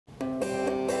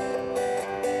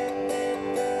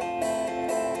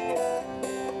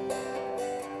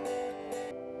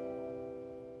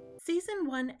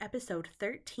1, Episode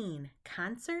 13,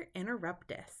 Concert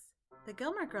Interruptus. The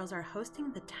Gilmore Girls are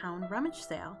hosting the town rummage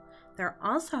sale. They're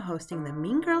also hosting the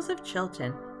Mean Girls of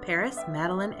Chilton, Paris,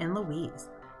 Madeline, and Louise.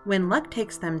 When luck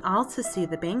takes them all to see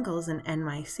the Bangles in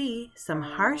NYC, some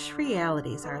harsh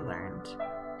realities are learned.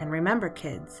 And remember,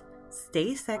 kids,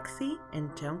 stay sexy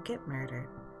and don't get murdered.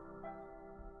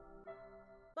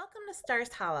 Welcome to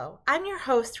Stars Hollow. I'm your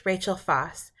host, Rachel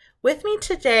Foss. With me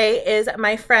today is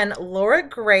my friend Laura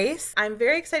Grace. I'm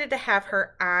very excited to have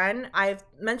her on. I've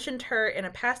mentioned her in a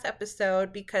past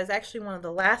episode because actually one of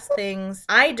the last things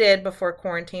I did before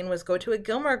quarantine was go to a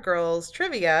Gilmore Girls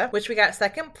trivia, which we got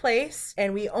second place,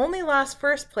 and we only lost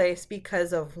first place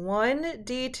because of one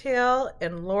detail.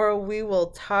 And Laura, we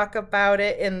will talk about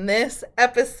it in this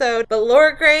episode. But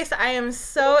Laura Grace, I am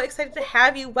so excited to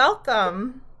have you.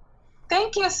 Welcome.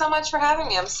 Thank you so much for having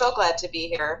me. I'm so glad to be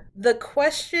here. The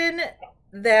question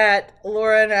that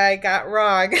Laura and I got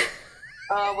wrong.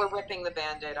 Oh, we're ripping the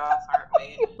Band-Aid off, aren't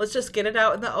we? Let's just get it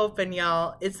out in the open,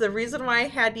 y'all. It's the reason why I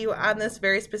had you on this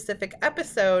very specific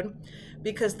episode,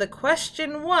 because the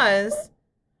question was,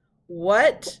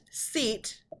 what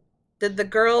seat did the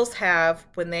girls have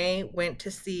when they went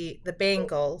to see the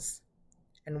Bangles?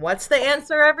 And what's the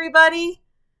answer, everybody?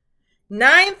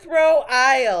 9th row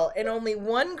aisle, and only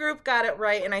one group got it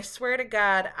right, and I swear to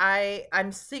God,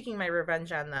 I'm seeking my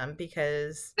revenge on them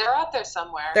because they're out there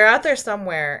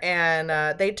somewhere.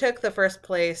 And they took the first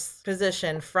place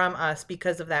position from us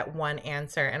because of that one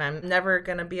answer, and I'm never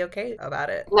gonna be okay about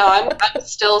it. No, I'm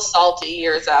still salty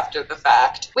years after the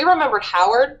fact. We remembered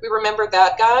Howard, we remembered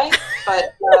that guy,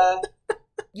 but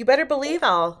you better believe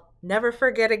I'll never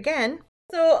forget again.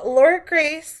 So Laura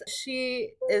Grace, she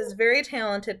is a very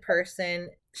talented person.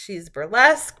 She's a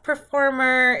burlesque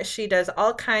performer. She does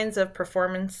all kinds of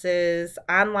performances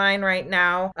online right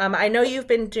now. I know you've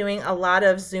been doing a lot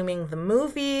of Zooming the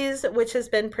movies, which has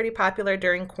been pretty popular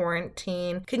during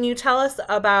quarantine. Can you tell us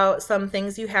about some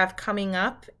things you have coming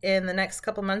up in the next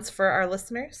couple months for our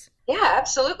listeners? Yeah,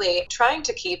 absolutely. Trying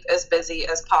to keep as busy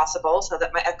as possible so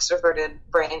that my extroverted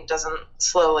brain doesn't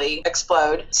slowly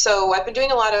explode. So I've been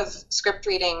doing a lot of script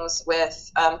readings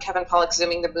with Kevin Pollak's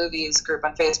Zooming the Movies group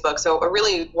on Facebook. So a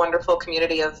really wonderful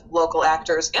community of local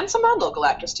actors and some non-local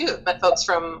actors too. Met folks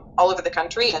from all over the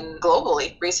country and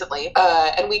globally recently.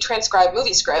 And we transcribe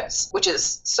movie scripts, which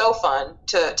is so fun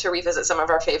to revisit some of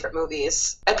our favorite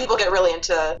movies. And people get really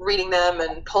into reading them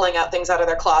and pulling out things out of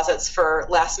their closets for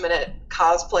last minute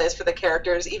cosplays for the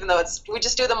characters, even though we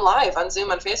just do them live on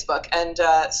Zoom on Facebook. And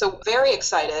so very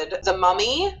excited. The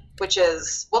Mummy, which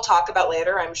is, we'll talk about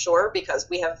later, I'm sure, because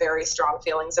we have very strong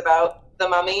feelings about The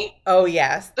Mummy. Oh,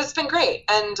 yes. But it's been great.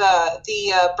 And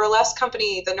the burlesque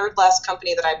company, the Nerdlesque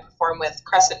company that I perform with,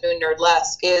 Crescent Moon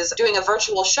Nerdlesque, is doing a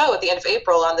virtual show at the end of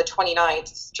April on the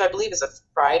 29th, which I believe is a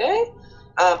Friday,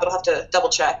 but I'll have to double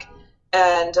check.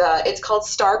 And it's called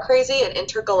Star Crazy, an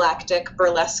intergalactic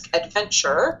burlesque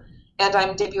adventure. And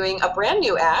I'm debuting a brand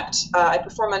new act. I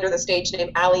perform under the stage name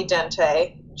Ali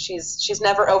Dente. She's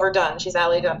never overdone. She's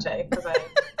Ali Dente because I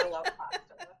love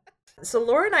pasta. So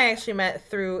Laura and I actually met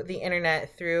through the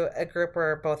internet through a group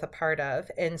we're both a part of.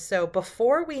 And so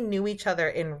before we knew each other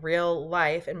in real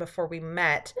life and before we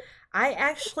met, I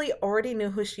actually already knew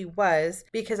who she was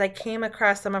because I came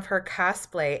across some of her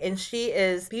cosplay, and she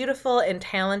is beautiful and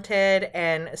talented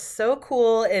and so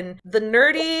cool and the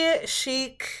nerdy,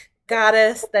 chic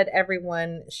goddess that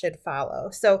everyone should follow.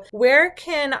 So where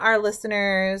can our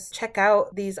listeners check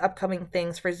out these upcoming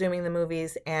things for Zooming the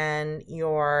Movies and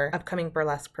your upcoming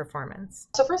burlesque performance?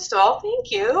 So first of all, thank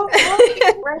you.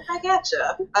 Right back at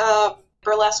you.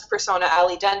 Burlesque persona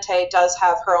Ali Dente does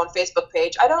have her own Facebook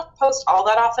page. I don't post all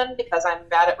that often because I'm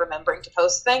bad at remembering to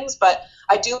post things, but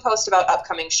I do post about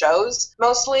upcoming shows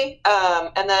mostly.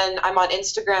 And then I'm on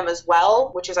Instagram as well,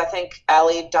 which is I think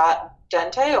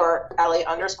Ali.Dente or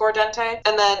Ali_Dente.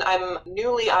 And then I'm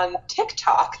newly on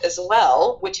TikTok as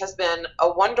well, which has been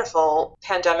a wonderful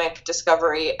pandemic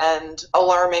discovery and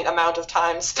alarming amount of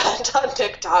time spent on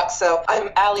TikTok. So I'm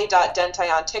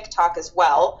Ali.Dente on TikTok as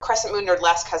well. Crescent Moon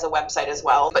Nerdlesque has a website as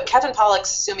well. But Kevin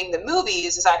Pollak's Zooming the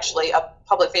Movies is actually a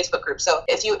public Facebook group. So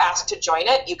if you ask to join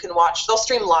it, you can watch. They'll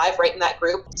stream live right in that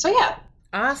group. So yeah.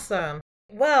 Awesome.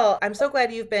 Well, I'm so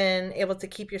glad you've been able to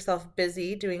keep yourself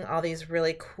busy doing all these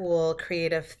really cool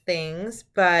creative things.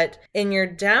 But in your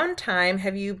downtime,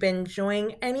 have you been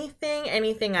enjoying anything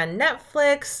on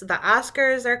Netflix? The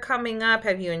Oscars are coming up.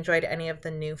 Have you enjoyed any of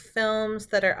the new films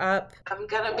that are up? I'm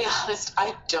going to be honest,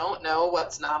 I don't know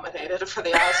what's nominated for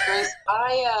the Oscars.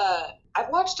 I've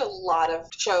watched a lot of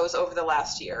shows over the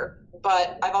last year,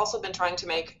 but I've also been trying to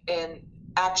make an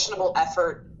actionable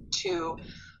effort to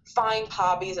find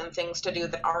hobbies and things to do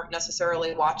that aren't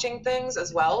necessarily watching things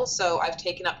as well. So I've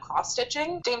taken up cross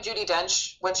stitching. Dame Judi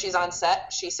Dench, when she's on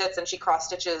set, she sits and she cross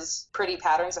stitches pretty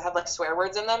patterns that have like swear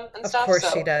words in them and stuff. Of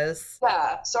course she does.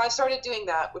 Yeah. So I started doing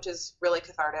that, which is really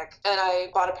cathartic. And I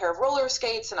bought a pair of roller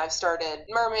skates and I've started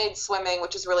mermaid swimming,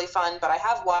 which is really fun. But I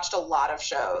have watched a lot of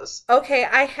shows. Okay,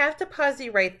 I have to pause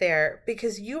you right there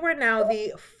because you are now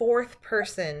the fourth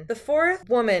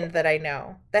woman that I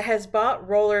know that has bought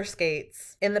roller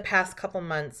skates in the past couple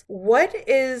months. What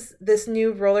is this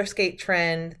new roller skate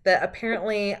trend that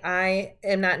apparently I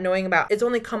am not knowing about? It's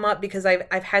only come up because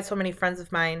I've had so many friends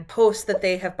of mine post that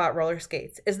they have bought roller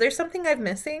skates. Is there something I'm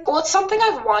missing? Well, it's something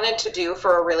I've wanted to do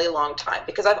for a really long time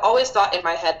because I've always thought in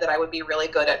my head that I would be really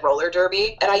good at roller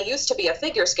derby. And I used to be a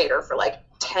figure skater for like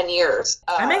 10 years.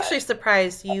 I'm actually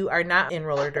surprised you are not in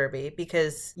roller derby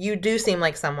because you do seem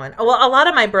like someone. Well, a lot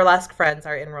of my burlesque friends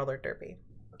are in roller derby.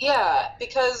 Yeah,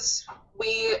 because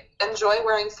we enjoy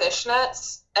wearing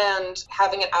fishnets and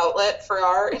having an outlet for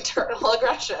our internal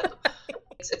aggression.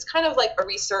 It's kind of like a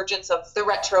resurgence of the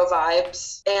retro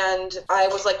vibes. And I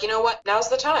was like, you know what? Now's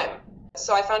the time.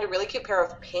 So I found a really cute pair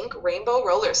of pink rainbow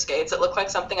roller skates that look like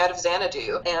something out of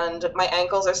Xanadu. And my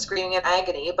ankles are screaming in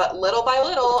agony. But little by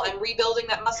little, I'm rebuilding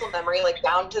that muscle memory, like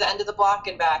down to the end of the block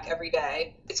and back every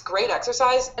day. It's great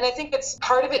exercise. And I think it's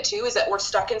part of it, too, is that we're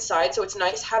stuck inside. So it's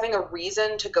nice having a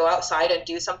reason to go outside and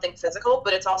do something physical.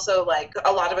 But it's also like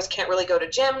a lot of us can't really go to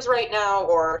gyms right now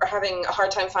or are having a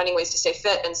hard time finding ways to stay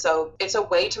fit. And so it's a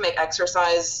way to make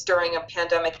exercise during a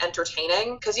pandemic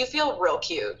entertaining because you feel real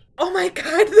cute. Oh my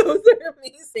God, those are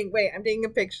amazing. Wait, I'm taking a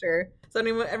picture so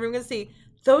everyone can see.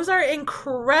 Those are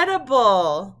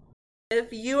incredible.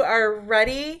 If you are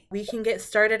ready, we can get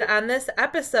started on this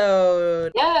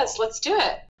episode. Yes, let's do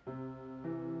it.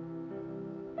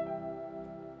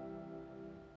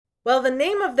 Well, the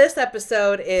name of this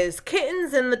episode is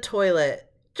Kittens in the Toilet.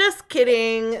 Just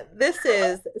kidding. This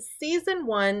is Season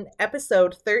 1,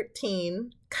 Episode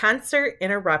 13, Concert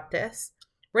Interruptus,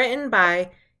 written by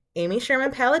Amy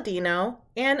Sherman Palladino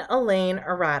and Elaine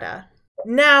Arata.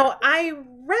 Now, I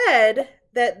read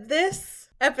that this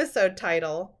episode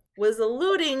title was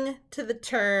alluding to the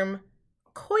term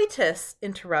coitus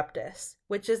interruptus,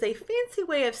 which is a fancy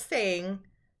way of saying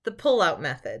the pull-out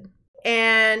method.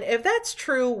 And if that's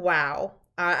true, wow.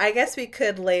 I guess we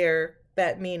could layer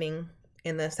that meaning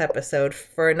in this episode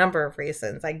for a number of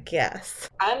reasons, I guess.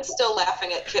 I'm still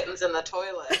laughing at kittens in the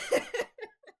toilet.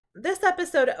 This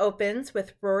episode opens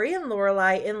with Rory and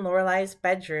Lorelai in Lorelai's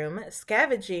bedroom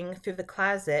scavenging through the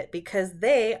closet because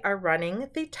they are running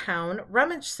the town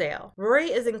rummage sale.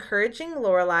 Rory is encouraging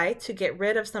Lorelai to get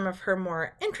rid of some of her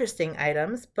more interesting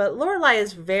items, but Lorelai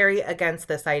is very against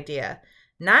this idea.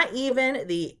 Not even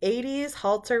the 80s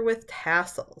halter with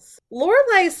tassels.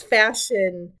 Lorelai's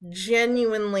fashion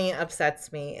genuinely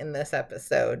upsets me in this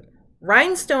episode.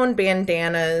 Rhinestone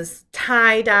bandanas,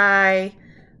 tie-dye,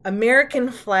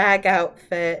 American flag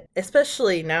outfit,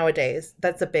 especially nowadays,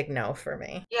 that's a big no for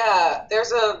me. Yeah,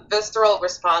 there's a visceral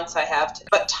response I have to,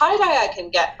 but tie-dye I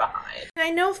can get behind. I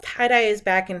know tie-dye is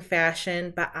back in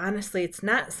fashion, but honestly, it's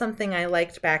not something I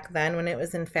liked back then when it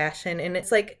was in fashion. And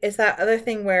it's like, it's that other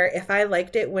thing where if I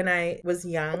liked it when I was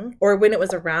young, or when it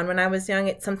was around when I was young,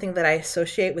 it's something that I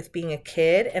associate with being a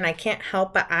kid, and I can't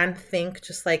help but think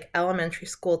just like elementary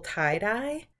school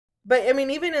tie-dye. But, I mean,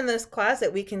 even in this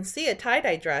closet, we can see a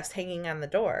tie-dye dress hanging on the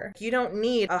door. You don't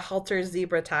need a halter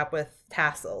zebra top with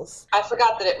tassels. I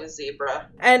forgot that it was zebra.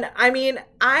 And, I mean,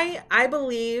 I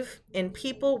believe in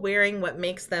people wearing what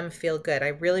makes them feel good. I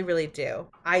really, really do.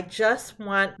 I just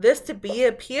want this to be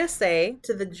a PSA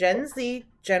to the Gen Z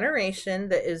generation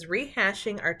that is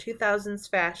rehashing our 2000s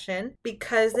fashion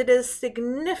because it is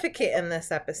significant in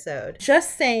this episode.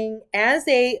 Just saying, as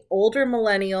a older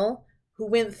millennial who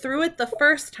went through it the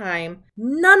first time,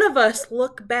 none of us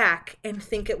look back and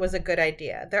think it was a good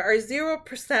idea. There are 0%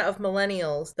 of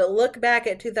millennials that look back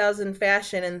at 2000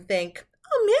 fashion and think,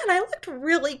 oh man, I looked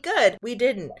really good. We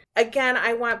didn't. Again,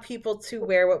 I want people to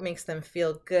wear what makes them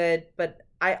feel good, but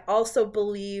I also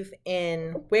believe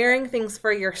in wearing things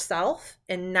for yourself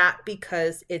and not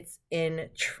because it's in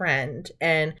trend.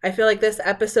 And I feel like this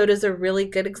episode is a really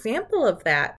good example of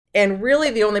that. And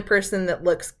really the only person that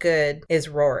looks good is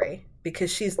Rory,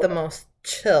 because she's the most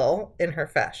chill in her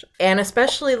fashion. And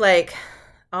especially like,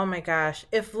 oh my gosh,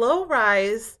 if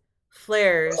low-rise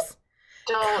flares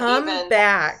come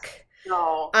back,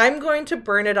 no. I'm going to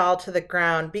burn it all to the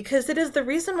ground because it is the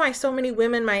reason why so many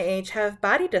women my age have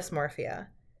body dysmorphia.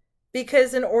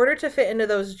 Because in order to fit into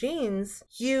those jeans,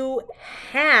 you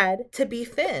had to be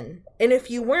thin. And if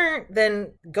you weren't,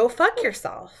 then go fuck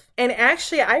yourself. And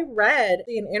actually, I read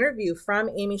an interview from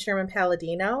Amy Sherman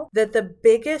Palladino that the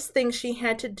biggest thing she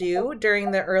had to do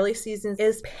during the early seasons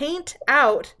is paint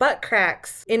out butt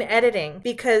cracks in editing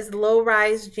because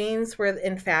low-rise jeans were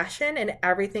in fashion and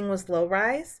everything was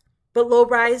low-rise. But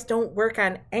low-rise don't work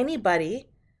on anybody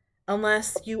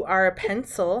unless you are a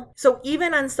pencil. So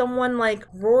even on someone like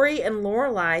Rory and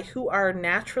Lorelai, who are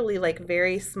naturally like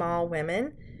very small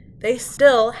women, they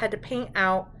still had to paint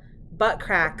out butt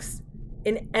cracks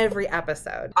in every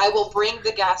episode. I will bring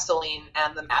the gasoline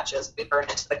and the matches we burn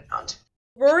into the ground.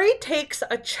 Rory takes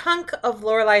a chunk of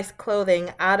Lorelai's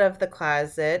clothing out of the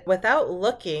closet without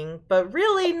looking, but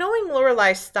really knowing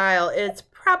Lorelai's style, it's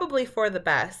probably for the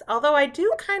best. Although I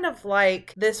do kind of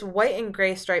like this white and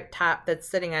gray striped top that's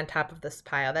sitting on top of this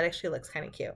pile. That actually looks kind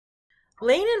of cute.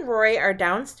 Lane and Rory are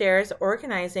downstairs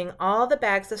organizing all the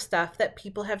bags of stuff that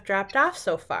people have dropped off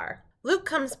so far. Luke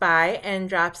comes by and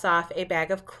drops off a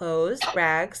bag of clothes,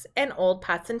 rags, and old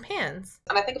pots and pans.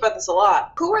 And I think about this a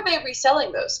lot. Who are they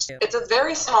reselling those to? It's a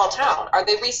very small town. Are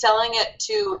they reselling it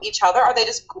to each other? Are they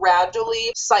just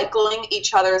gradually cycling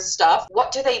each other's stuff?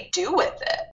 What do they do with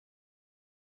it?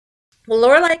 Well,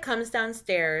 Lorelai comes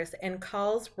downstairs and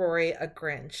calls Rory a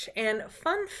Grinch. And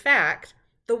fun fact,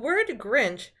 the word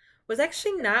Grinch was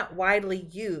actually not widely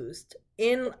used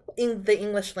in the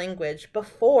English language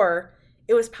before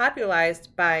it was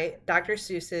popularized by Dr.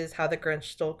 Seuss's How the Grinch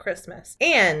Stole Christmas.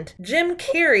 And Jim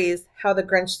Carrey's How the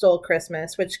Grinch Stole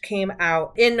Christmas, which came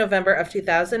out in November of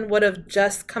 2000, would have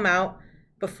just come out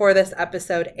before this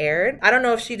episode aired. I don't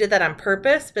know if she did that on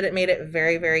purpose, but it made it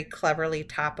very, very cleverly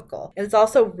topical. And it's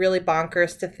also really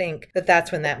bonkers to think that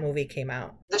that's when that movie came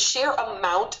out. The sheer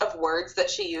amount of words that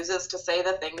she uses to say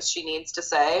the things she needs to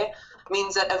say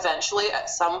means that eventually at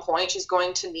some point she's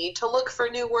going to need to look for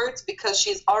new words because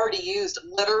she's already used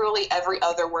literally every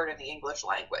other word in the English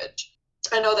language.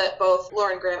 I know that both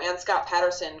Lauren Graham and Scott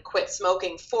Patterson quit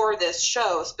smoking for this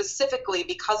show specifically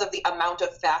because of the amount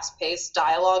of fast-paced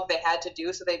dialogue they had to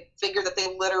do. So they figured that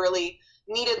they literally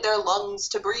needed their lungs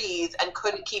to breathe and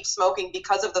couldn't keep smoking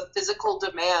because of the physical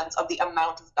demands of the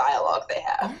amount of dialogue they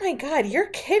had. Oh my God, you're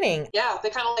kidding. Yeah, they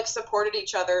kind of like supported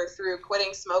each other through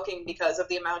quitting smoking because of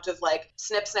the amount of like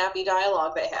snip-snappy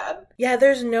dialogue they had. Yeah,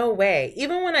 there's no way.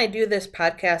 Even when I do this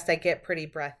podcast, I get pretty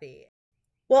breathy.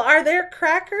 Well, are there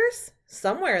crackers?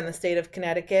 Somewhere in the state of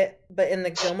Connecticut, but in the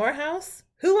Gilmore house?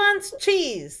 Who wants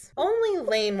cheese? Only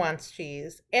Lane wants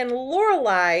cheese. And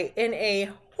Lorelai, in a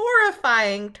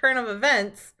horrifying turn of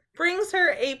events, brings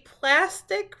her a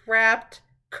plastic-wrapped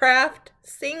Kraft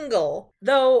single.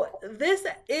 Though this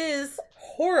is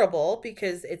horrible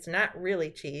because it's not really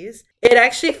cheese, it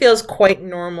actually feels quite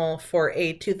normal for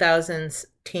a 2000s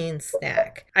teen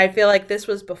snack. I feel like this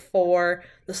was before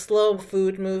the slow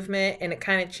food movement, and it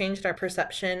kind of changed our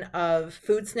perception of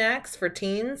food snacks for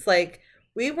teens. Like,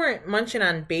 we weren't munching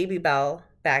on Baby Bell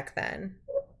back then.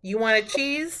 You want a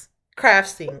cheese? Kraft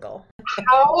single.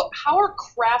 How are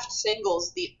Kraft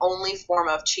singles the only form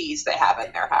of cheese they have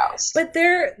in their house? But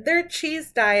their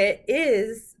cheese diet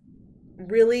is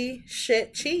really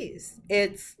shit cheese.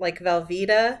 It's like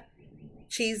Velveeta,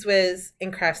 Cheese Whiz,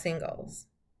 and Kraft singles.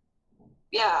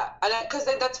 Yeah, because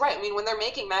that's right. I mean, when they're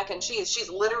making mac and cheese, she's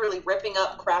literally ripping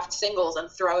up Kraft singles and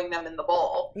throwing them in the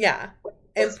bowl. Yeah,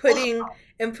 and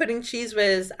putting Cheese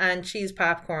Whiz on cheese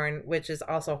popcorn, which is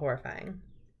also horrifying.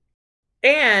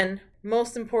 And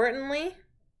most importantly,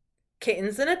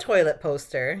 kittens in a toilet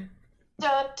poster.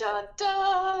 Dun dun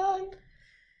dun.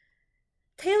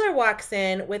 Taylor walks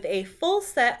in with a full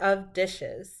set of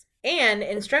dishes and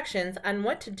instructions on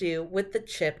what to do with the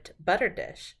chipped butter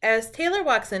dish. As Taylor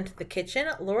walks into the kitchen,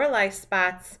 Lorelai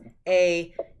spots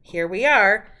a, here we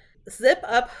are,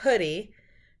 zip-up hoodie,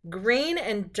 green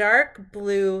and dark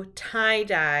blue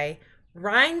tie-dye,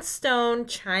 rhinestone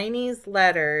Chinese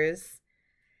letters,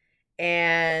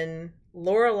 and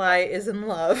Lorelai is in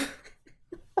love.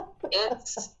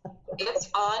 It's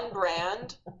on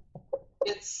brand.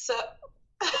 It's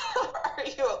Are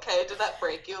you okay? Did that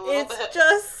break you a little bit? It's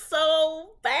just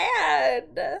so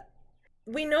bad.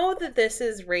 We know that this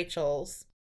is Rachel's.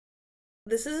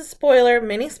 This is a spoiler,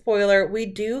 mini spoiler. We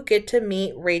do get to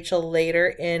meet Rachel later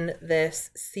in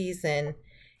this season,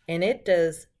 and it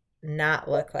does not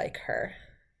look like her.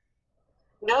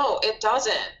 No, it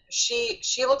doesn't. She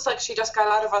looks like she just got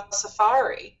out of a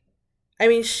safari. I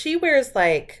mean, she wears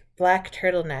like black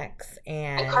turtlenecks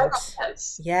and cargo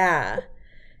pants. Yeah.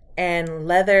 And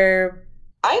leather.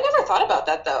 I never thought about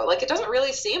that though. Like, it doesn't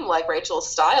really seem like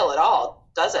Rachel's style at all.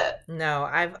 does it? No,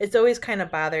 it's always kind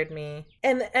of bothered me.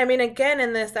 And I mean, again,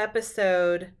 in this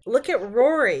episode, look at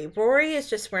Rory. Rory is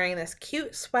just wearing this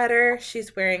cute sweater.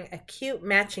 She's wearing a cute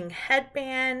matching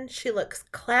headband. She looks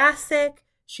classic.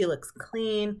 She looks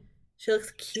clean. She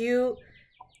looks cute.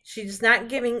 She's not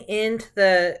giving in to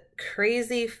the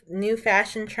crazy new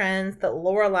fashion trends that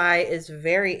Lorelai is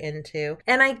very into.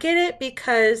 And I get it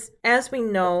because, as we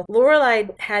know,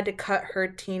 Lorelai had to cut her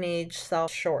teenage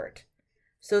self short.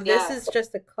 So this is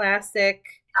just a classic...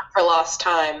 For lost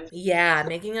time. Yeah,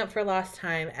 making up for lost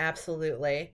time,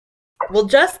 absolutely. Well,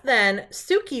 just then,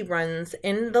 Suki runs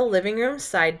in the living room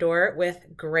side door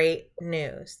with great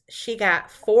news. She got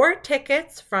 4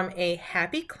 tickets from a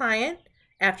happy client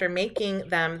after making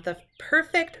them the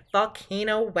perfect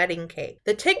volcano wedding cake.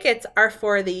 The tickets are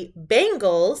for the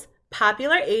Bangles,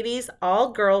 popular 80s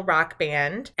all-girl rock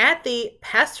band, at the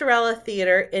Pastorella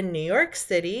Theater in New York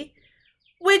City,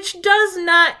 which does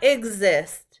not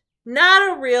exist.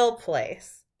 Not a real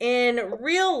place. In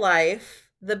real life,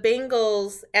 the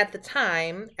Bangles at the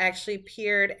time actually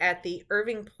appeared at the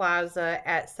Irving Plaza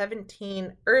at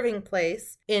 17 Irving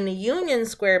Place in Union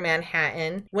Square,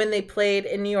 Manhattan, when they played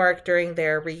in New York during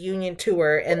their reunion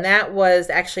tour. And that was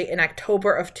actually in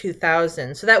October of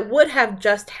 2000. So that would have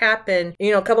just happened,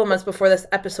 a couple months before this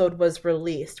episode was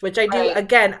released, which I do,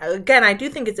 again, I do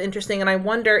think it's interesting. And I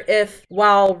wonder if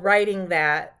while writing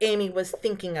that, Amy was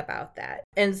thinking about that.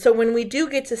 And so when we do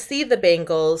get to see the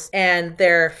Bangles and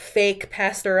their fake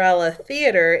Pastorella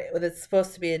Theater that's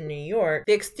supposed to be in New York,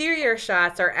 the exterior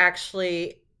shots are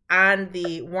actually on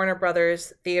the Warner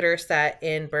Brothers theater set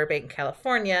in Burbank,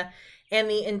 California, and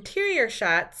the interior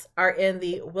shots are in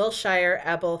the Wilshire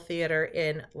Ebel Theater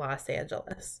in Los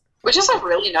Angeles. Which is a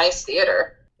really nice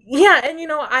theater. Yeah, and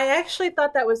I actually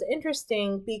thought that was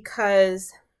interesting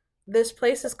because this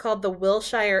place is called the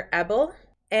Wilshire Ebel,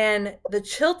 and the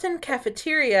Chilton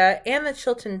Cafeteria and the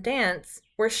Chilton Dance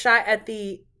were shot at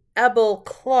the Ebel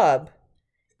Club.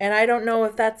 And I don't know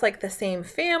if that's like the same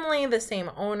family, the same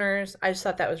owners. I just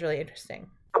thought that was really interesting.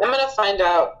 I'm going to find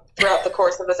out throughout the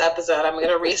course of this episode. I'm going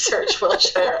to research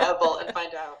Wilshire Ebel and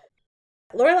find out.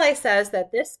 Lorelai says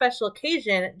that this special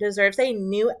occasion deserves a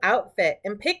new outfit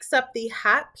and picks up the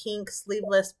hot pink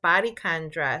sleeveless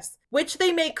bodycon dress, which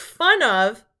they make fun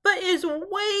of, but is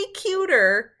way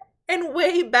cuter and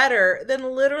way better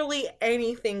than literally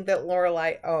anything that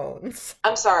Lorelai owns.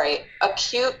 I'm sorry, a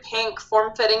cute pink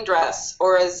form-fitting dress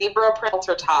or a zebra print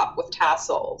halter top with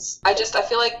tassels. I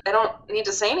feel like I don't need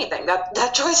to say anything.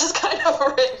 That choice is kind of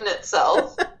written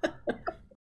itself.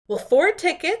 Well, 4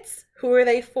 tickets. Who are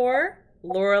they for?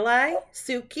 Lorelai,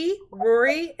 Suki,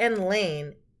 Rory, and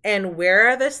Lane. And where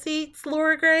are the seats,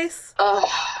 Laura Grace?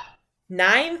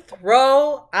 9th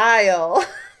row aisle.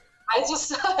 I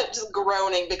just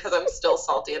groaning because I'm still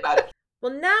salty about it.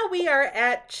 Well, now we are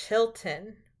at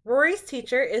Chilton. Rory's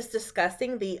teacher is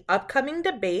discussing the upcoming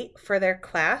debate for their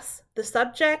class. The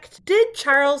subject, did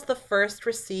Charles I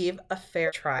receive a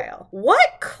fair trial?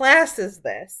 What class is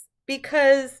this?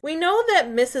 Because we know that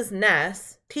Mrs.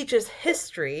 Ness teaches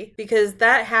history because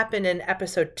that happened in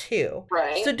episode 2.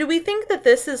 Right. So do we think that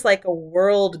this is like a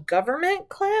world government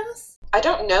class? I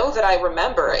don't know that I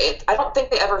remember it. I don't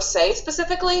think they ever say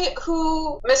specifically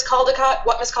what Miss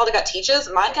Caldecott teaches.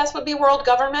 My guess would be world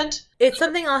government. It's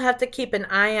something I'll have to keep an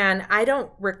eye on. I don't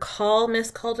recall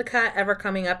Miss Caldecott ever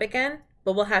coming up again,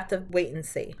 but we'll have to wait and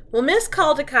see. Well, Miss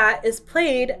Caldecott is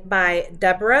played by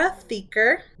Deborah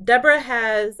Thieker. Deborah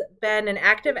has been an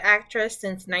active actress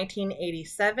since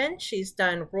 1987. She's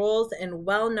done roles in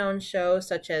well-known shows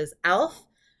such as Elf,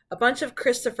 a bunch of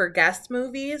Christopher Guest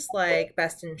movies like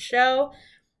Best in Show.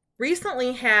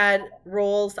 Recently had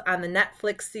roles on the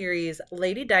Netflix series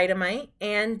Lady Dynamite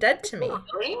and Dead to Me.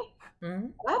 Really? Mm-hmm.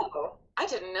 Oh, I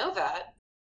didn't know that.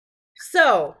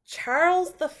 So,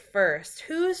 Charles I.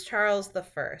 Who's Charles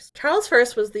I? Charles I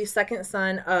was the second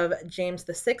son of James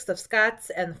VI of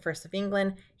Scots and the first of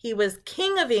England. He was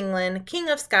King of England, King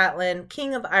of Scotland,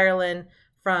 King of Ireland,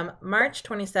 from March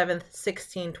 27th,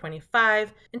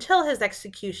 1625, until his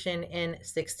execution in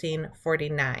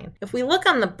 1649. If we look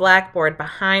on the blackboard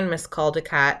behind Miss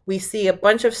Caldecott, we see a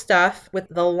bunch of stuff with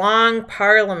the Long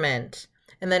Parliament.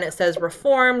 And then it says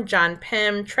Reform, John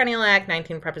Pym, Triennial Act,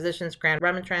 19 Prepositions, Grand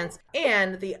Remonstrance.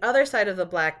 And the other side of the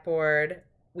blackboard,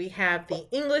 we have the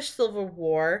English Civil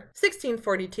War,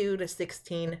 1642 to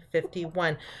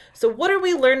 1651. So what are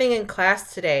we learning in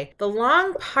class today? The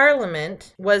Long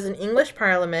Parliament was an English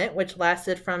parliament which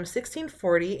lasted from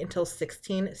 1640 until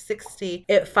 1660.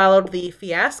 It followed the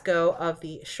fiasco of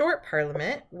the Short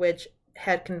Parliament, which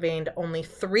had convened only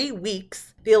 3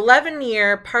 weeks. The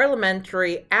 11-year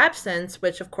parliamentary absence,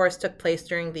 which of course took place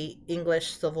during the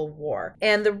English Civil War.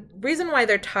 And the reason why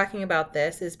they're talking about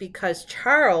this is because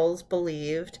Charles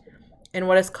believed in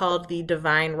what is called the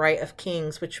divine right of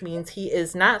kings, which means he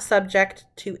is not subject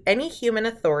to any human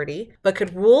authority, but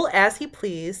could rule as he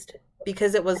pleased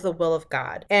because it was the will of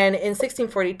God. And in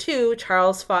 1642,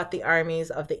 Charles fought the armies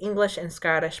of the English and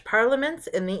Scottish parliaments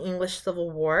in the English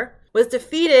Civil War, was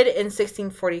defeated in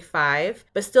 1645,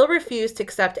 but still refused to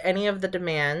accept any of the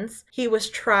demands. He was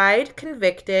tried,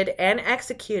 convicted, and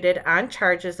executed on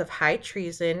charges of high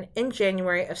treason in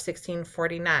January of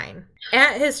 1649.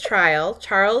 At his trial,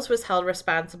 Charles was held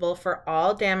responsible for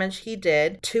all damage he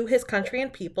did to his country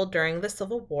and people during the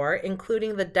Civil War,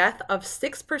 including the death of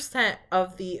 6%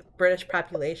 of the British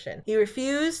population. He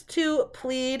refused to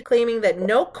plead, claiming that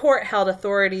no court held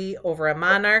authority over a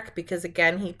monarch because,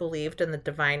 again, he believed in the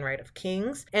divine right of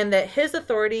kings, and that his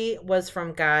authority was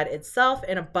from God itself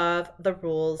and above the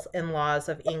rules and laws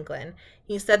of England.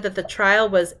 He said that the trial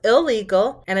was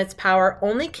illegal and its power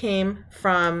only came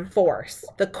from force.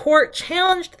 The court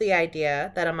challenged the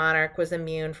idea that a monarch was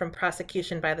immune from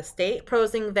prosecution by the state,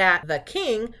 proposing that the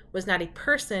king was not a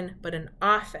person but an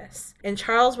office. And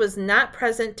Charles was not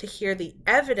present to hear the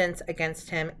evidence against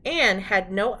him and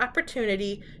had no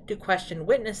opportunity to question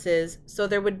witnesses, so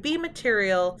there would be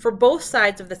material for both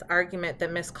sides of this argument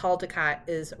that Miss Caldecott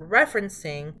is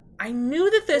referencing. I knew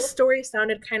that this story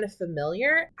sounded kind of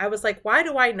familiar. I was like, why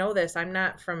do I know this? I'm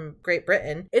not from Great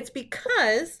Britain. It's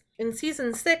because in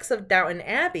season 6 of Downton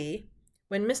Abbey,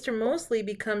 when Mr. Mosley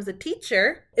becomes a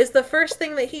teacher, is the first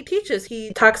thing that he teaches.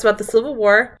 He talks about the Civil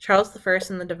War, Charles I,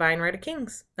 and the divine right of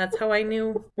kings. That's how I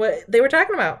knew what they were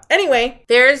talking about. Anyway,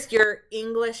 there's your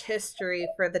English history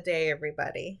for the day,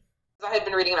 everybody. I had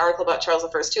been reading an article about Charles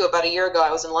I too. About a year ago,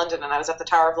 I was in London and I was at the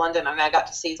Tower of London and I got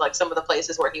to see like some of the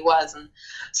places where he was and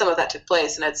some of that took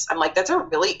place. And I'm like, that's a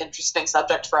really interesting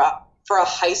subject for a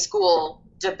high school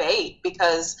debate,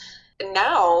 because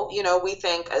now, we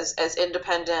think as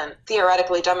independent,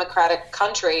 theoretically democratic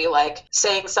country, like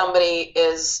saying somebody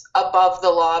is above the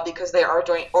law because they are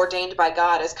ordained by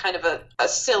God is kind of a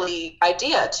silly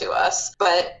idea to us.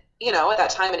 But at that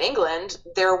time in England,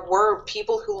 there were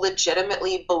people who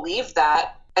legitimately believed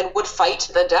that and would fight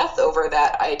to the death over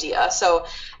that idea. So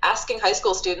asking high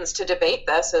school students to debate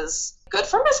this is good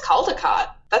for Miss Caldecott.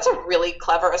 That's a really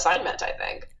clever assignment, I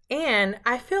think. And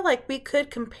I feel like we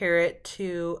could compare it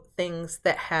to things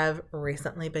that have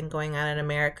recently been going on in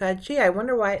America. Gee, I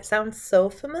wonder why it sounds so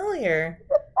familiar.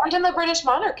 And in the British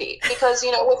monarchy, because,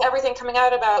 with everything coming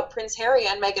out about Prince Harry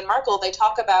and Meghan Markle, they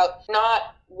talk about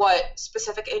not what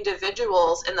specific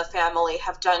individuals in the family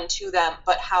have done to them,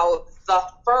 but how the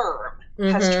firm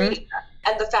has treated them.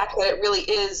 And the fact that it really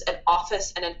is an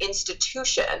office and an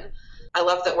institution. I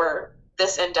love that we're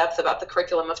this in-depth about the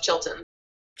curriculum of Chilton.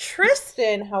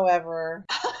 Tristan, however,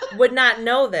 would not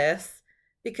know this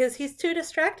because he's too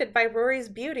distracted by Rory's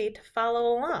beauty to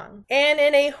follow along. And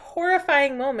in a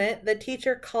horrifying moment, the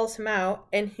teacher calls him out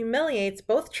and humiliates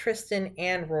both Tristan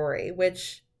and Rory,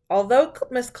 which, although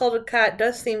Miss Caldecott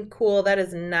does seem cool, that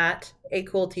is not a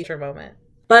cool teacher moment.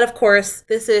 But of course,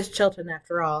 this is Chilton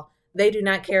after all. They do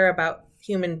not care about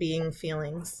human being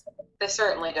feelings. They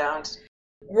certainly don't.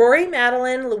 Rory,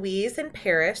 Madeline, Louise, and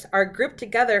Paris are grouped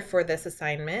together for this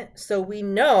assignment, so we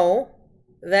know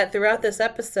that throughout this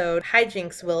episode,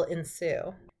 hijinks will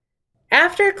ensue.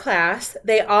 After class,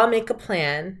 they all make a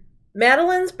plan.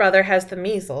 Madeline's brother has the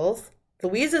measles.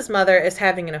 Louise's mother is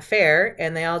having an affair,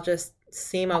 and they all just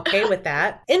seem okay with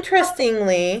that.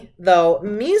 Interestingly, though,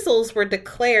 measles were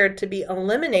declared to be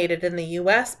eliminated in the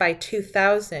U.S. by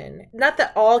 2000. Not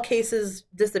that all cases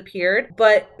disappeared,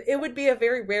 but it would be a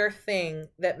very rare thing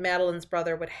that Madeline's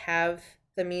brother would have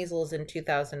the measles in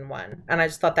 2001. And I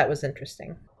just thought that was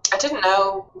interesting. I didn't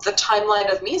know the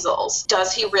timeline of measles.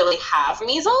 Does he really have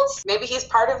measles? Maybe he's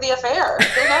part of the affair.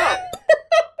 Who knows?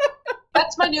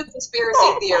 That's my new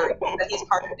conspiracy theory, that he's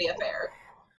part of the affair.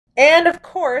 And of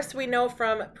course, we know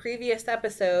from previous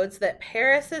episodes that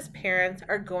Paris's parents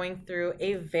are going through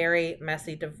a very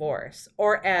messy divorce.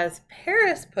 Or as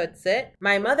Paris puts it,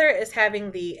 my mother is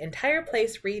having the entire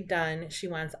place redone. She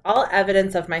wants all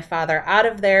evidence of my father out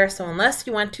of there. So unless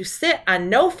you want to sit on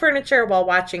no furniture while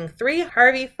watching 3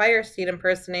 Harvey Fierstein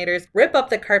impersonators rip up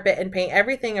the carpet and paint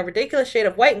everything a ridiculous shade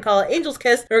of white and call it Angel's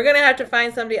Kiss, we're going to have to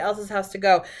find somebody else's house to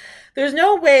go. There's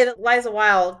no way that Liza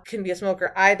Weil can be a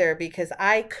smoker either, because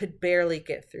I could barely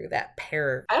get through that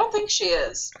pair. I don't think she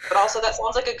is, but also that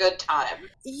sounds like a good time.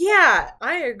 Yeah,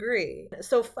 I agree.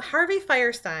 So Harvey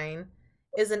Fierstein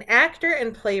is an actor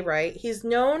and playwright. He's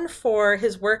known for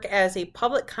his work as a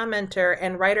public commenter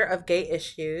and writer of gay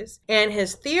issues, and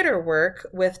his theater work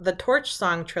with the Torch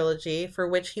Song trilogy, for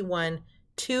which he won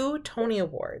 2 Tony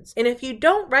Awards. And if you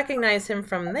don't recognize him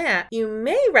from that, you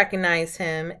may recognize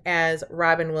him as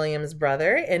Robin Williams'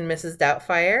 brother in Mrs.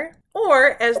 Doubtfire,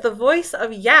 or as the voice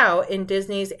of Yao in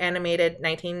Disney's animated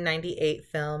 1998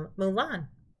 film Mulan.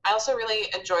 I also really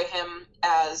enjoy him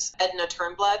as Edna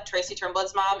Turnblad, Tracy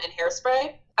Turnblad's mom in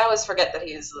Hairspray. I always forget that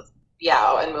he's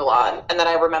Yao in Mulan, and then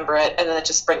I remember it, and then it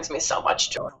just brings me so much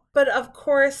joy. But of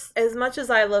course, as much as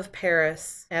I love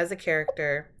Paris as a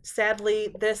character,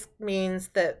 sadly, this means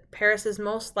that Paris is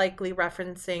most likely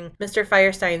referencing Mr.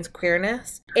 Firestein's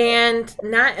queerness, and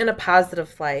not in a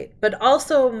positive light. But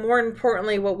also, more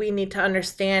importantly, what we need to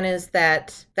understand is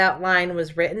that that line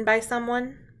was written by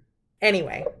someone.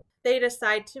 Anyway, they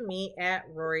decide to meet at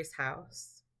Rory's house.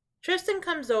 Tristan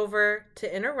comes over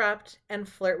to interrupt and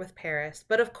flirt with Paris,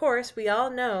 but of course we all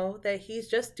know that he's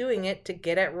just doing it to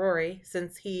get at Rory,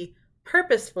 since he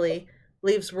purposefully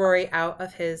leaves Rory out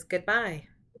of his goodbye.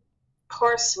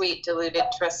 Poor sweet deluded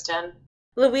Tristan.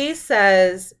 Louise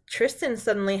says, Tristan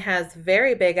suddenly has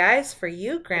very big eyes for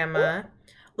you, Grandma.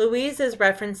 Louise is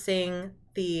referencing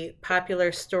the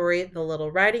popular story The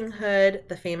Little Riding Hood,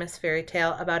 the famous fairy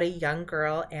tale about a young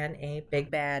girl and a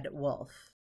big bad wolf.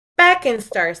 Back in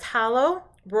Stars Hollow,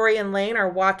 Rory and Lane are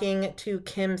walking to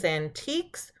Kim's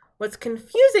Antiques. What's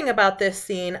confusing about this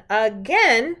scene,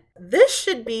 again, this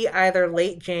should be either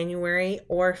late January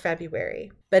or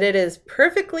February, but it is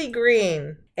perfectly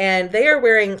green, and they are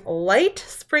wearing light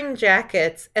spring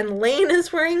jackets, and Lane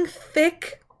is wearing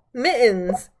thick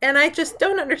mittens, and I just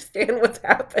don't understand what's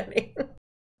happening.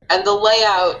 And the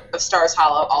layout of Stars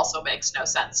Hollow also makes no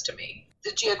sense to me.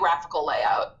 The geographical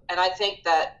layout. And I think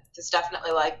that it's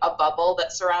definitely like a bubble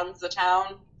that surrounds the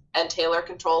town, and Taylor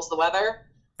controls the weather.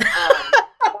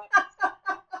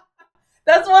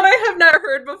 That's one I have not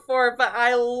heard before, but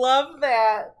I love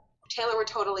that. Taylor would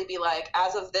totally be like,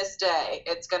 as of this day,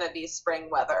 it's going to be spring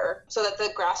weather, so that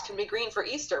the grass can be green for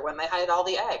Easter when they hide all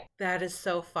the eggs. That is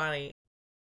so funny.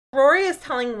 Rory is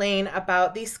telling Lane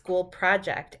about the school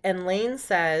project, and Lane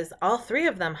says, all 3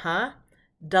 of them, huh?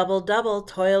 Double, double,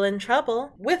 toil and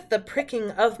trouble. With the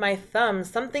pricking of my thumb,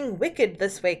 something wicked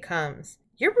this way comes.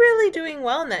 You're really doing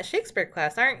well in that Shakespeare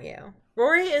class, aren't you?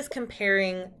 Rory is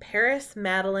comparing Paris,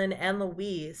 Madeline, and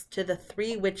Louise to the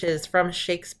 3 witches from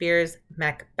Shakespeare's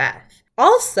Macbeth.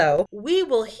 Also, we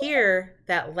will hear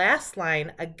that last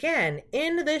line again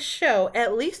in this show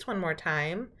at least one more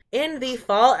time in the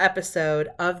fall episode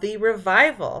of The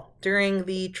Revival during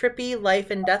the trippy Life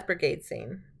and Death Brigade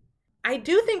scene. I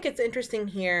do think it's interesting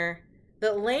here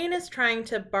that Lane is trying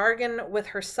to bargain with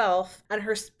herself on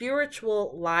her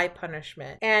spiritual lie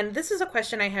punishment. And this is a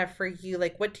question I have for you.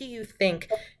 Like, what do you think?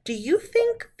 Do you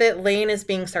think that Lane is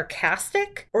being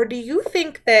sarcastic? Or do you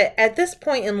think that at this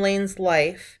point in Lane's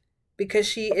life, because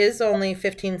she is only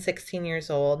 15, 16 years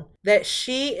old, that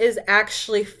she is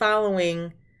actually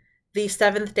following the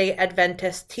Seventh-day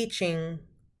Adventist teaching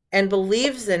and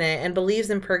believes in it and believes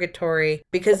in purgatory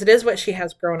because it is what she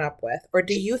has grown up with? Or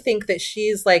do you think that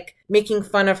she's like making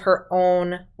fun of her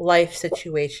own life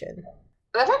situation?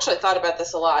 I've actually thought about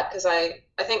this a lot because I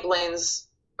think Lane's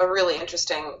a really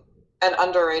interesting and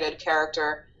underrated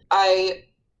character. I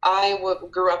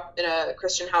grew up in a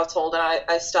Christian household, and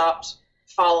I stopped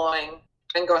following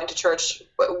and going to church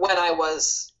when I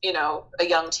was, a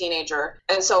young teenager.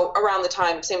 And so around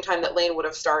the same time that Lane would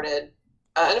have started,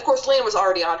 and of course, Lane was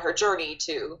already on her journey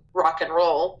to rock and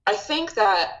roll. I think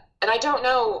that, and I don't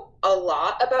know a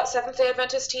lot about Seventh-day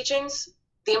Adventist teachings,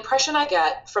 the impression I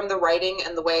get from the writing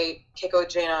and the way Keiko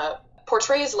Jaina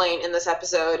portrays Lane in this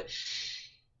episode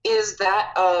is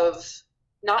that of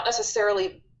not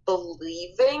necessarily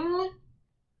believing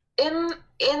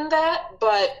in that,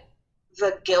 but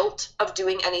the guilt of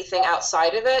doing anything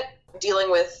outside of it,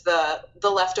 dealing with the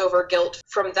leftover guilt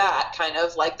from that, kind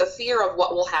of like the fear of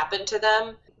what will happen to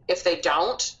them if they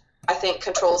don't, I think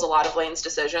controls a lot of Lane's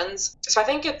decisions. So I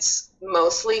think it's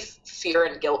mostly fear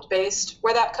and guilt based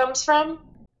where that comes from.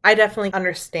 I definitely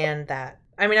understand that.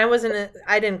 I mean,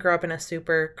 I didn't grow up in a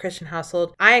super Christian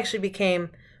household. I actually became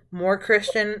more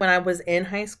Christian when I was in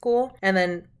high school and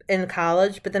then in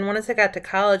college. But then once I got to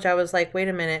college, I was like, wait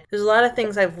a minute, there's a lot of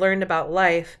things I've learned about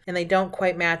life and they don't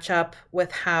quite match up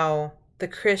with how the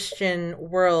Christian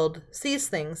world sees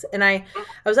things. And I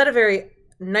was at a very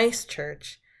nice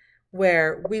church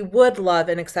where we would love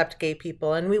and accept gay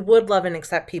people, and we would love and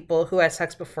accept people who had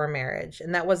sex before marriage.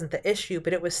 And that wasn't the issue,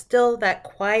 but it was still that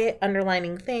quiet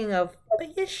underlining thing of,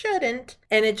 but you shouldn't.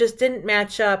 And it just didn't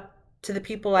match up to the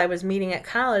people I was meeting at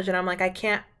college. And I'm like, I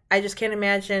can't I just can't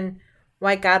imagine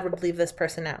why God would leave this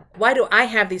person out. Why do I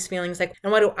have these feelings? Like,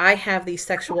 and why do I have these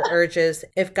sexual urges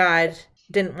if God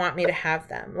didn't want me to have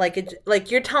them?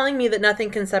 Like you're telling me that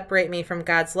nothing can separate me from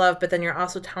God's love, but then you're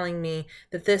also telling me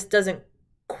that this doesn't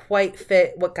quite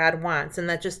fit what God wants, and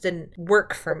that just didn't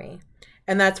work for me.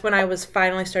 And that's when I was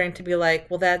finally starting to be like,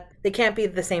 well, that they can't be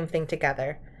the same thing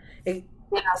together.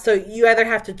 So you either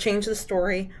have to change the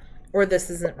story or this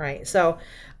isn't right. So,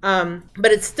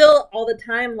 but it's still all the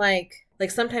time like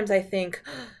sometimes I think,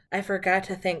 oh, I forgot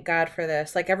to thank God for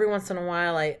this. Like every once in a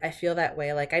while, I feel that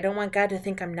way. Like I don't want God to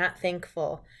think I'm not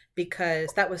thankful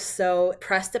because that was so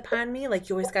pressed upon me. Like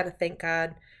you always got to thank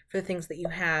God for the things that you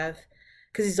have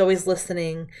because he's always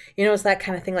listening. You know, it's that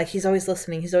kind of thing. Like he's always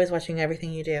listening. He's always watching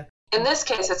everything you do. In this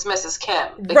case, it's Mrs. Kim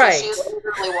because right. She's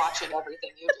literally watching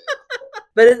everything you do.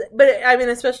 But I mean,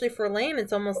 especially for Lane,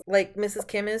 it's almost like Mrs.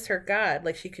 Kim is her God.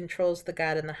 Like she controls the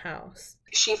God in the house.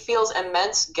 She feels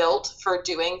immense guilt for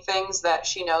doing things that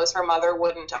she knows her mother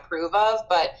wouldn't approve of,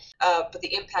 but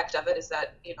the impact of it is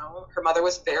that, you know, her mother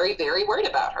was very, very worried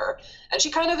about her. And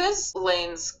she kind of is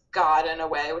Lane's God in a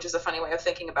way, which is a funny way of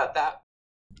thinking about that.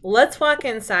 Let's walk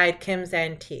inside Kim's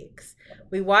Antiques.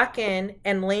 We walk in,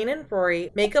 and Lane and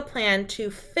Rory make a plan to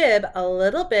fib a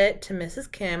little bit to Mrs.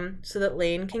 Kim so that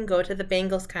Lane can go to the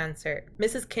Bangles concert.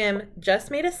 Mrs. Kim just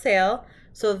made a sale,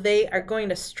 so they are going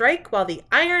to strike while the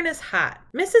iron is hot.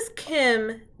 Mrs.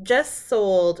 Kim just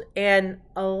sold an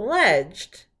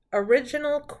alleged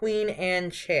original Queen Anne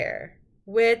chair,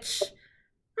 which,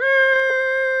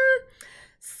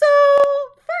 so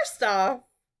first off,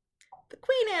 the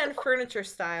Queen Anne furniture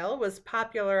style was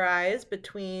popularized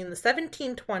between the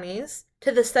 1720s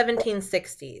to the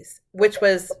 1760s, which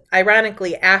was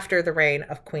ironically after the reign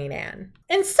of Queen Anne.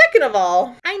 And second of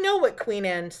all, I know what Queen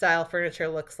Anne style furniture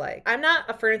looks like. I'm not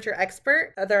a furniture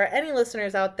expert. If there are any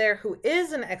listeners out there who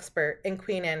is an expert in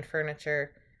Queen Anne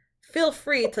furniture, feel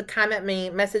free to comment me,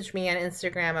 message me on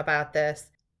Instagram about this.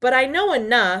 But I know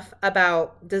enough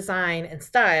about design and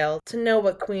style to know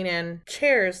what Queen Anne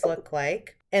chairs look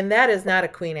like. And that is not a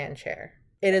Queen Anne chair.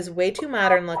 It is way too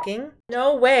modern looking.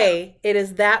 No way it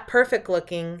is that perfect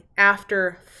looking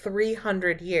after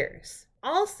 300 years.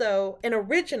 Also, an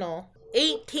original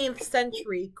 18th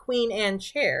century Queen Anne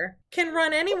chair can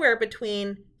run anywhere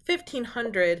between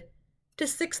 $1,500 to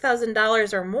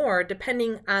 $6,000 or more,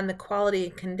 depending on the quality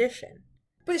and condition.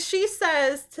 But she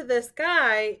says to this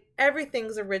guy,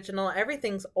 everything's original,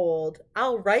 everything's old.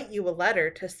 I'll write you a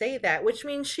letter to say that, which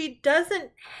means she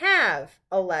doesn't have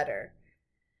a letter.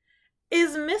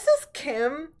 Is Mrs.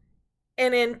 Kim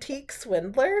an antique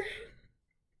swindler?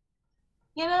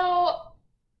 You know,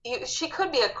 she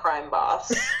could be a crime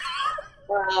boss.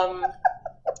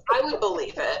 I would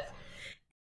believe it.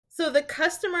 So the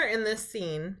customer in this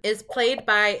scene is played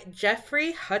by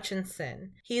Jeffrey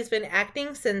Hutchinson. He's been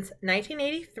acting since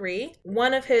 1983.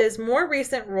 One of his more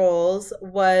recent roles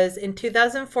was in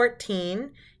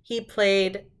 2014. He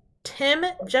played Tim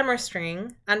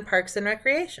Gemmerstring on Parks and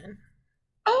Recreation.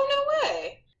 Oh, no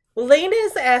way. Lane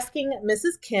is asking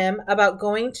Mrs. Kim about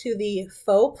going to the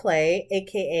faux play,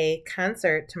 aka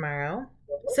concert, tomorrow.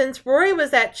 Since Rory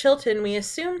was at Chilton, we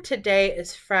assumed today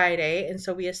is Friday, and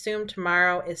so we assume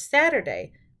tomorrow is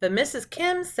Saturday. But Mrs.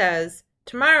 Kim says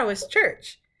tomorrow is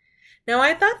church. Now,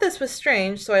 I thought this was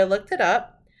strange, so I looked it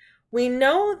up. We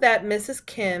know that Mrs.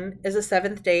 Kim is a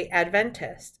Seventh-day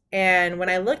Adventist. And when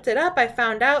I looked it up, I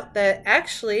found out that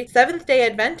actually Seventh-day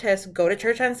Adventists go to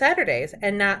church on Saturdays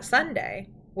and not Sunday,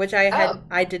 which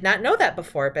I did not know that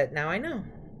before, but now I know.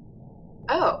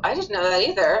 Oh, I didn't know that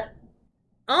either.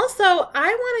 Also, I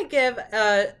want to give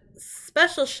a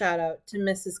special shout out to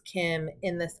Mrs. Kim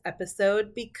in this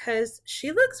episode because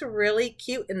she looks really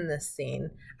cute in this scene.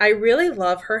 I really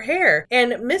love her hair.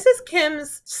 And Mrs.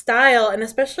 Kim's style, and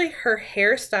especially her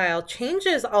hairstyle,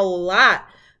 changes a lot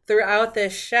throughout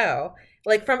this show.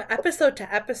 Like from episode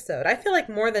to episode. I feel like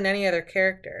more than any other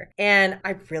character. And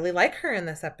I really like her in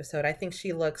this episode. I think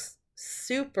she looks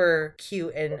super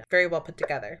cute and very well put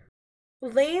together.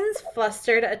 Lane's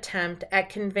flustered attempt at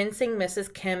convincing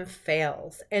Mrs. Kim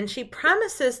fails, and she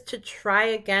promises to try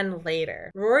again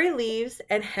later. Rory leaves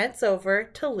and heads over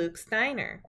to Luke's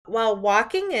diner. While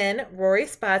walking in, Rory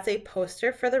spots a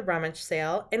poster for the rummage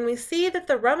sale, and we see that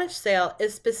the rummage sale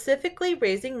is specifically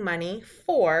raising money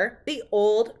for the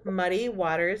old Muddy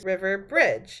Waters River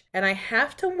Bridge. And I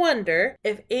have to wonder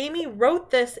if Amy wrote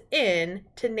this in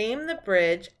to name the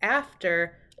bridge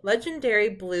after legendary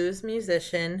blues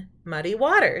musician Muddy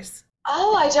Waters.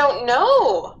 Oh, I don't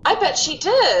know. I bet she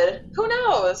did. Who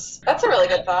knows? That's a really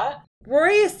good thought.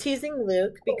 Rory is teasing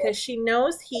Luke because she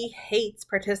knows he hates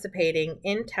participating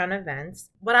in town events.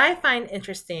 What I find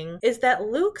interesting is that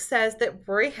Luke says that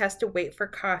Rory has to wait for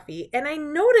coffee, and I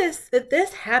notice that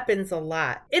this happens a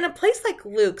lot. In a place like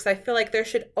Luke's, I feel like there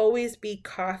should always be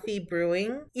coffee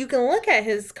brewing. You can look at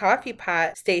his coffee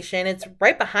pot station, it's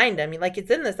right behind him. Like,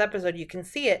 it's in this episode, you can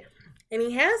see it. And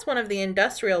he has one of the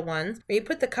industrial ones where you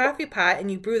put the coffee pot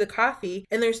and you brew the coffee.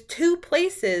 And there's 2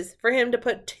 places for him to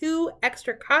put 2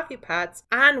 extra coffee pots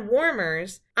on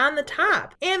warmers on the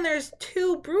top. And there's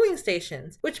 2 brewing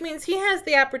stations, which means he has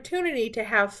the opportunity to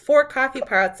have 4 coffee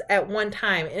pots at one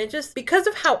time. And it just, because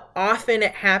of how often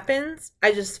it happens,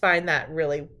 I just find that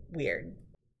really weird.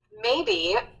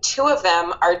 Maybe 2 of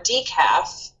them are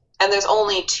decaf. And there's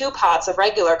only 2 pots of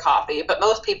regular coffee, but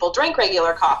most people drink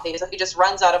regular coffee, so he just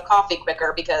runs out of coffee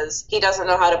quicker because he doesn't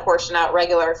know how to portion out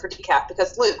regular for decaf.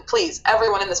 Because, Luke, please,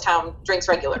 everyone in this town drinks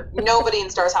regular. Nobody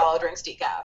in Stars Hollow drinks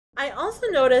decaf. I also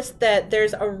noticed that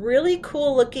there's a really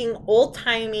cool looking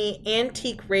old-timey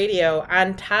antique radio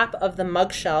on top of the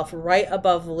mug shelf right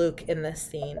above Luke in this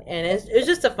scene. And it's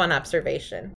just a fun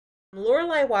observation.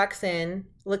 Lorelai walks in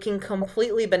looking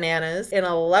completely bananas in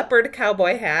a leopard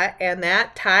cowboy hat and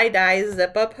that tie-dye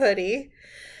zip-up hoodie.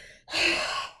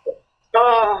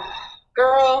 Oh,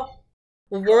 girl.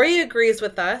 Rory agrees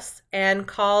with us and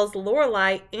calls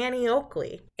Lorelai Annie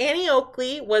Oakley. Annie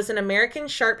Oakley was an American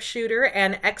sharpshooter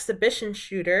and exhibition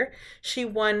shooter. She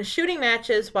won shooting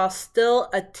matches while still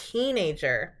a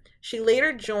teenager. She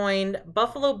later joined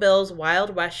Buffalo Bill's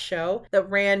Wild West show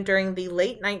that ran during the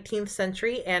late 19th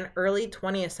century and early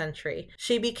 20th century.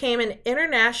 She became an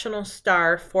international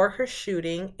star for her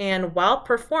shooting and while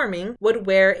performing would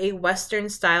wear a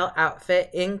Western-style outfit,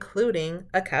 including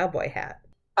a cowboy hat.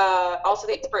 Also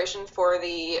the inspiration for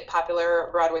the popular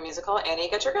Broadway musical, Annie,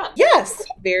 Get Your Gun. Yes,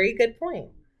 very good point.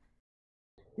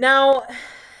 Now,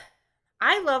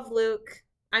 I love Luke.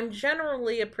 I'm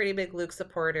generally a pretty big Luke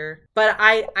supporter, but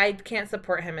I can't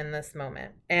support him in this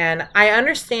moment. And I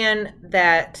understand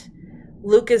that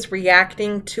Luke is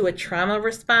reacting to a trauma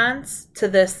response to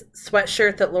this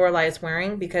sweatshirt that Lorelai is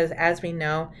wearing, because as we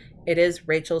know, it is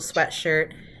Rachel's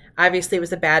sweatshirt. Obviously, it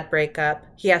was a bad breakup.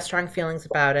 He has strong feelings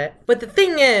about it. But the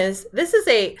thing is, this is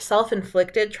a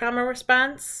self-inflicted trauma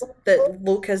response that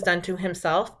Luke has done to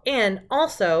himself. And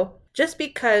also, just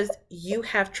because you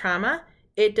have trauma,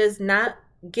 it does not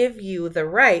give you the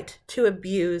right to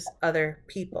abuse other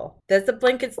people. That's a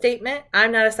blanket statement.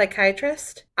 I'm not a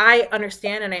psychiatrist. I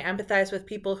understand and I empathize with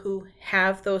people who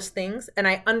have those things, and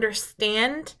I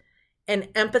understand and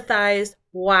empathize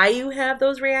why you have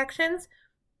those reactions,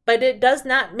 but it does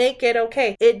not make it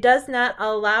okay. It does not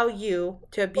allow you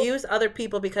to abuse other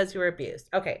people because you were abused.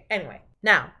 Okay, anyway.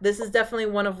 Now, this is definitely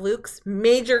one of Luke's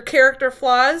major character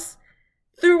flaws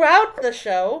throughout the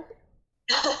show.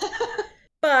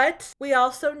 But we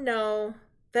also know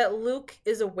that Luke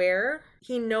is aware.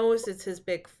 He knows it's his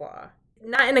big flaw.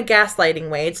 Not in a gaslighting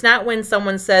way. It's not when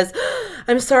someone says,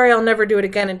 I'm sorry, I'll never do it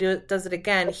again, and does it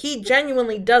again. He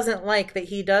genuinely doesn't like that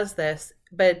he does this,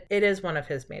 but it is one of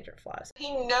his major flaws.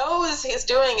 He knows he's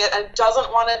doing it and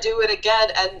doesn't want to do it again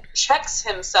and checks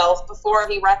himself before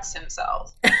he wrecks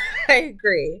himself. I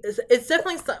agree. It's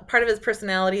definitely part of his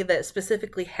personality that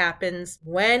specifically happens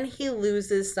when he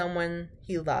loses someone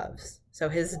he loves. So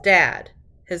his dad,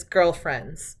 his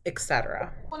girlfriends,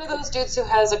 etc. One of those dudes who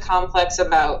has a complex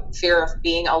about fear of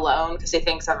being alone because he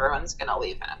thinks everyone's going to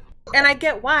leave him. And I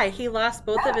get why. He lost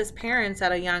both of his parents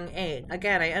at a young age.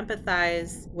 Again, I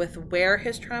empathize with where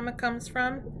his trauma comes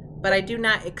from, but I do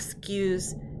not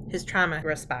excuse his trauma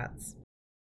response.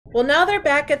 Well, now they're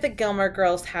back at the Gilmore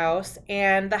Girls' house,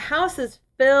 and the house is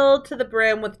filled to the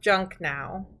brim with junk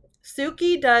now.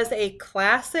 Sookie does a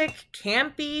classic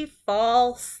campy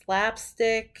fall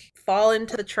slapstick fall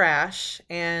into the trash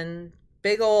and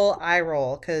big ol' eye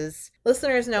roll, because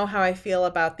listeners know how I feel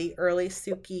about the early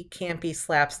Sookie campy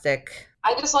slapstick.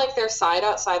 I just like their sign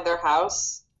outside their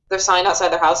house. Their sign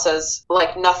outside their house says,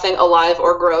 like, nothing alive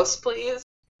or gross, please.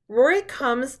 Rory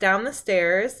comes down the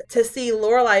stairs to see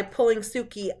Lorelai pulling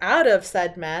Sookie out of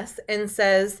said mess and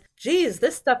says, geez,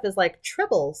 this stuff is like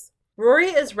Tribbles. Rory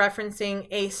is referencing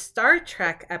a Star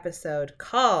Trek episode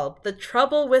called The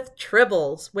Trouble with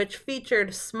Tribbles, which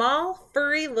featured small,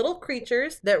 furry little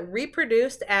creatures that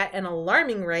reproduced at an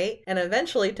alarming rate and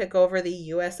eventually took over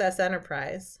the USS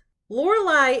Enterprise.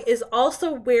 Lorelai is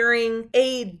also wearing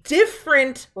a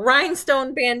different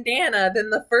rhinestone bandana than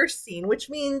the first scene, which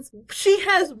means she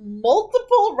has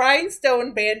multiple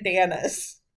rhinestone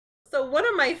bandanas. So one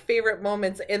of my favorite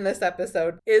moments in this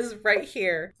episode is right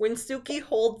here when Suki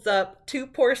holds up 2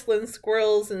 porcelain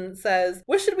squirrels and says,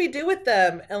 "What should we do with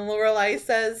them?" And Lorelai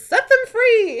says, "Set them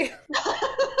free."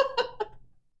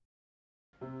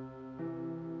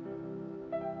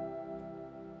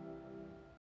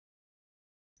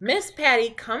 Miss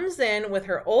Patty comes in with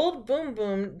her old boom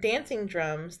boom dancing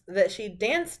drums that she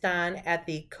danced on at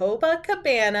the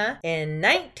Copacabana in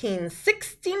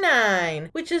 1969,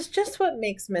 which is just what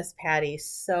makes Miss Patty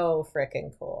so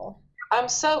freaking cool. I'm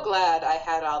so glad I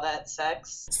had all that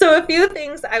sex. So a few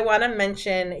things I want to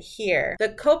mention here. The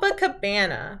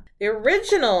Copacabana, the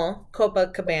original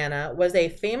Copacabana, was a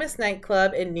famous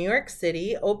nightclub in New York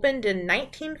City, opened in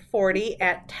 1940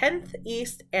 at 10th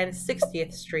East and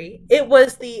 60th Street. It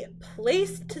was the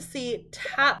place to see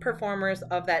top performers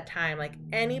of that time, like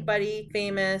anybody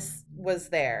famous was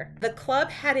there. The club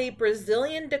had a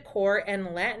Brazilian decor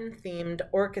and Latin-themed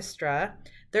orchestra.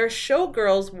 Their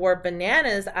showgirls wore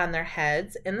bananas on their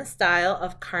heads in the style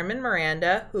of Carmen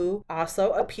Miranda, who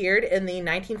also appeared in the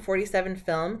 1947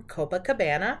 film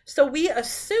Copacabana. So we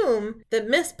assume that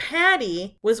Miss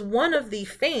Patty was one of the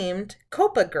famed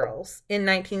Copa girls in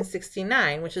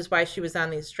 1969, which is why she was on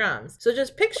these drums. So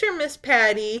just picture Miss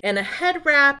Patty in a head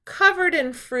wrap, covered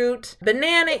in fruit,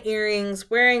 banana earrings,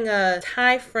 wearing a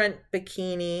tie front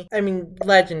bikini. I mean,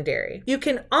 legendary. You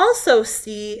can also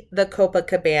see the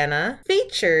Copacabana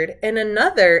featured in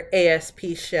another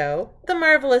ASP show, The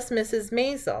Marvelous Mrs.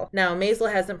 Maisel. Now,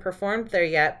 Maisel hasn't performed there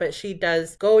yet, but she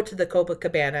does go to the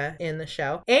Copacabana in the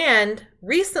show. And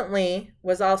recently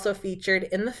was also featured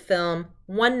in the film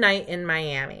One Night in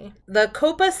Miami. The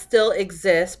Copa still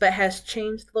exists, but has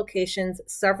changed locations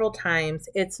several times.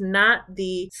 It's not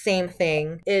the same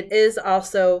thing. It is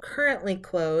also currently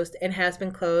closed and has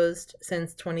been closed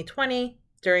since 2020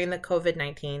 during the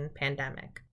COVID-19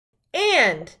 pandemic.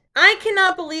 And I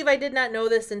cannot believe I did not know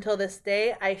this until this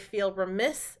day. I feel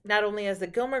remiss, not only as a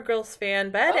Gilmore Girls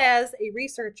fan, but as a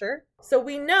researcher. So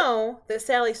we know that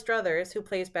Sally Struthers, who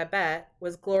plays Babette,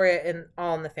 was Gloria in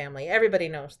All in the Family. Everybody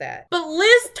knows that. But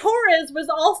Liz Torres was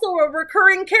also a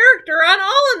recurring character on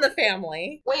All in the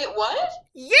Family. Wait, what?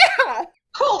 Yeah!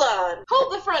 Hold on.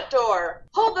 Hold the front door.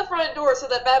 Hold the front door so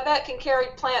that Babette can carry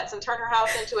plants and turn her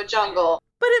house into a jungle.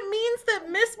 But it means that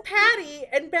Miss Patty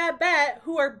and Babette,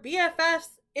 who are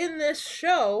BFFs in this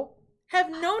show,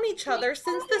 have known each other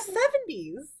since the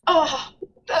 70s. Oh,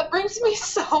 that brings me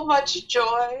so much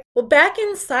joy. Well, back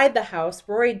inside the house,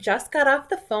 Rory just got off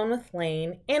the phone with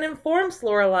Lane and informs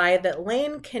Lorelai that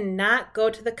Lane cannot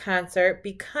go to the concert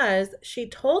because she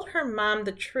told her mom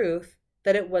the truth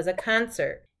that it was a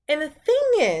concert. And the thing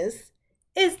is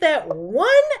that one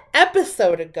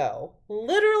episode ago,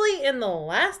 literally in the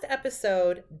last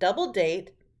episode, Double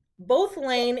Date, both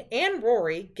Lane and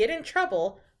Rory get in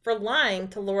trouble for lying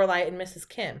to Lorelai and Mrs.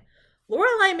 Kim.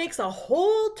 Lorelai makes a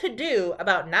whole to-do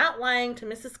about not lying to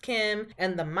Mrs. Kim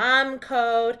and the mom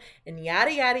code and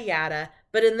yada, yada, yada.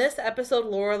 But in this episode,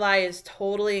 Lorelai is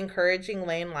totally encouraging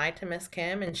Lane lie to Miss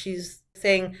Kim, and she's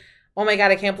saying, "Oh my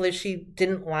God, I can't believe she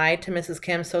didn't lie to Mrs.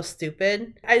 Kim. So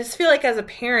stupid." I just feel like as a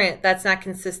parent, that's not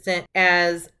consistent.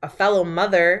 As a fellow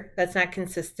mother, that's not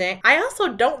consistent. I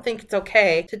also don't think it's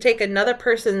okay to take another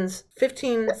person's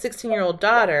 15, 16-year-old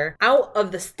daughter out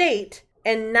of the state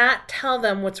and not tell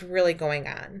them what's really going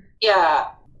on. Yeah.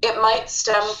 It might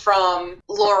stem from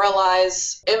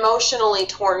Lorelai's emotionally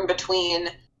torn between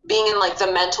being in like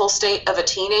the mental state of a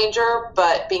teenager,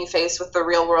 but being faced with the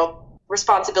real world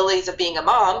responsibilities of being a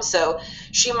mom, so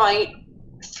she might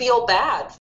feel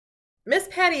bad. Miss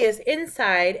Patty is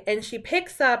inside and she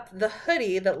picks up the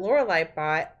hoodie that Lorelai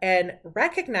bought and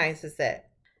recognizes it.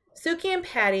 Suki and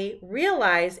Patty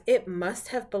realize it must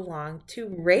have belonged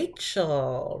to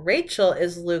Rachel. Rachel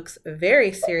is Luke's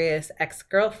very serious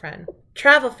ex-girlfriend,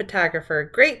 travel photographer,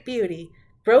 great beauty,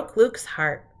 broke Luke's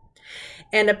heart.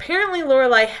 And apparently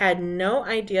Lorelai had no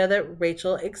idea that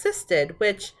Rachel existed,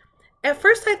 which at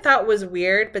first I thought was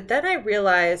weird, but then I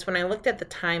realized when I looked at the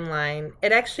timeline,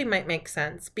 it actually might make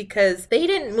sense because they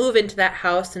didn't move into that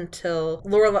house until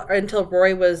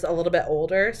Rory was a little bit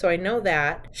older, so I know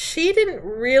that. She didn't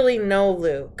really know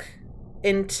Luke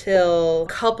until a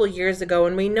couple years ago,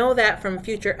 and we know that from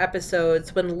future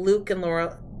episodes when Luke and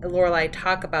Lorelai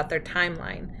talk about their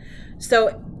timeline.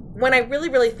 So when I really,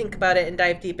 really think about it and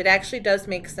dive deep, it actually does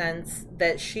make sense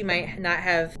that she might not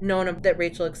have known that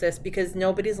Rachel exists because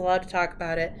nobody's allowed to talk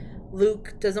about it.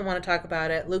 Luke doesn't want to talk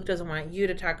about it. Luke doesn't want you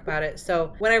to talk about it.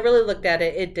 So when I really looked at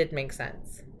it, it did make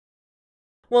sense.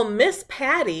 Well, Miss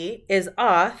Patty is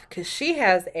off because she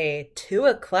has a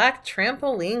 2:00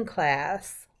 trampoline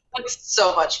class. It's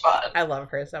so much fun. I love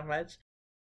her so much.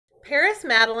 Paris,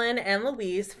 Madeline, and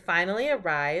Louise finally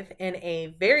arrive in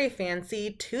a very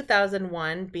fancy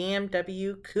 2001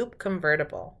 BMW Coupe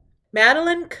convertible.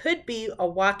 Madeline could be a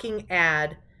walking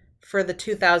ad for the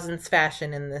 2000s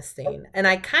fashion in this scene, and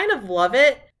I kind of love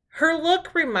it. Her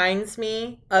look reminds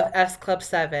me of S Club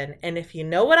 7, and if you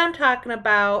know what I'm talking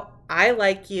about, I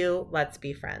like you, let's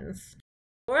be friends.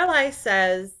 Lorelai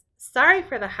says, sorry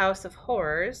for the House of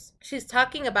Horrors. She's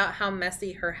talking about how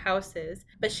messy her house is,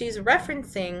 but she's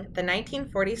referencing the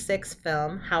 1946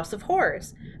 film House of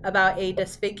Horrors, about a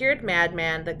disfigured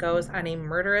madman that goes on a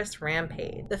murderous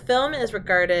rampage. The film is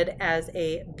regarded as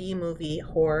a B-movie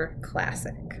horror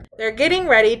classic. They're getting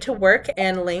ready to work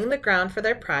and laying the ground for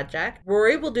their project.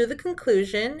 Rory will do the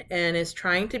conclusion and is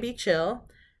trying to be chill.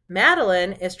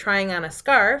 Madeline is trying on a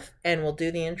scarf and will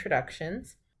do the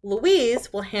introductions.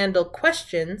 Louise will handle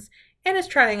questions and is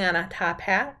trying on a top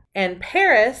hat. And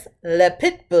Paris, Le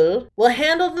Pitbull, will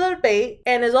handle the debate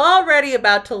and is already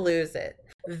about to lose it.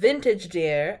 Vintage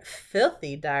dear,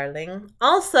 filthy darling.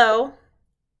 Also,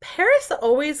 Paris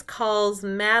always calls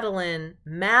Madeline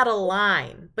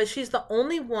Madeline, but she's the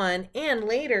only one and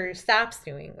later stops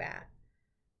doing that.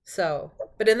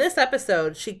 But in this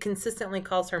episode, she consistently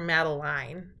calls her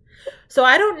Madeline. So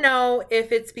I don't know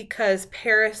if it's because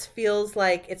Paris feels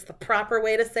like it's the proper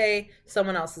way to say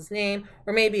someone else's name,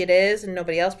 or maybe it is and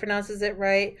nobody else pronounces it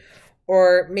right,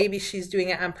 or maybe she's doing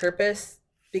it on purpose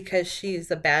because she's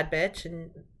a bad bitch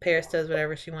and Paris does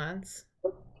whatever she wants.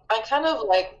 I kind of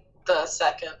like the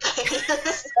second thing you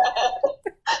said.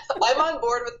 I'm on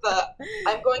board with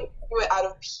I'm going to do it out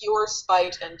of pure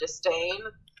spite and disdain.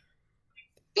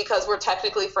 Because we're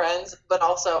technically friends, but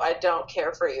also I don't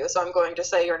care for you, so I'm going to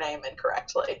say your name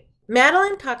incorrectly.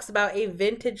 Madeline talks about a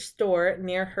vintage store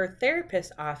near her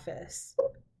therapist's office,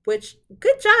 which,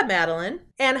 good job, Madeline,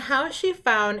 and how she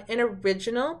found an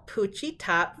original Pucci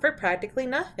top for practically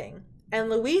nothing. And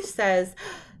Louise says,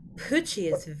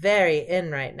 Pucci is very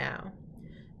in right now.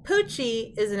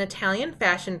 Pucci is an Italian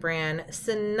fashion brand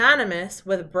synonymous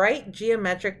with bright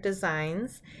geometric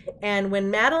designs, and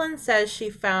when Madeline says she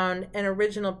found an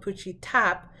original Pucci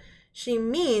top, she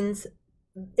means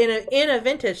in a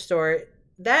vintage store.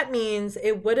 That means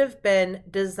it would have been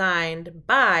designed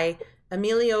by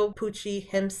Emilio Pucci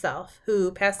himself,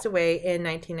 who passed away in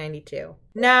 1992.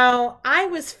 Now, I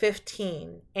was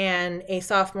 15 and a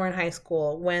sophomore in high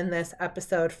school when this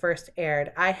episode first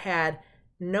aired. I had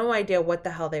no idea what the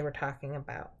hell they were talking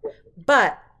about.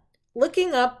 But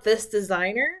looking up this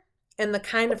designer and the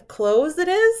kind of clothes it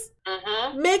is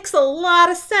makes a lot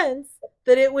of sense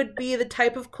that it would be the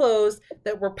type of clothes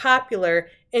that were popular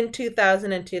in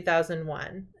 2000 and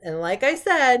 2001. And like I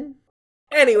said,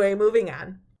 anyway, moving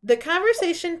on. The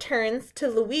conversation turns to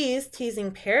Louise teasing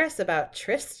Paris about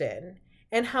Tristan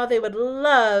and how they would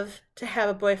love to have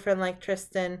a boyfriend like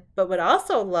Tristan, but would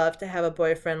also love to have a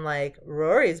boyfriend like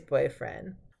Rory's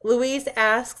boyfriend. Louise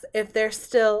asks if they're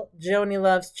still Joni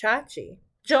Loves Chachi.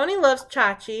 Joni Loves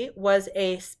Chachi was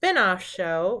a spin-off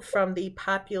show from the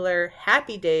popular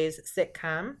Happy Days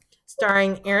sitcom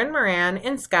starring Erin Moran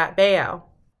and Scott Baio.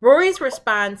 Rory's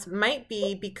response might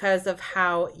be because of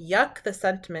how yuck the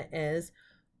sentiment is,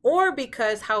 or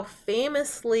because how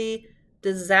famously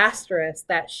disastrous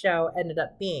that show ended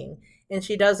up being, and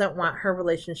she doesn't want her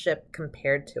relationship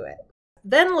compared to it.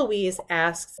 Then Louise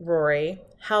asks Rory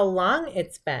how long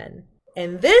it's been,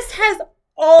 and this has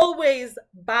always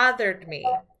bothered me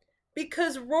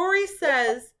because Rory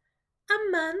says,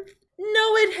 a month?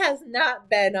 No, it has not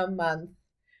been a month.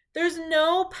 There's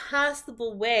no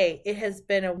possible way it has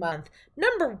been a month.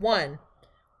 Number one,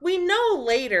 we know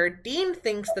later Dean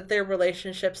thinks that their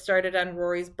relationship started on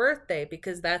Rory's birthday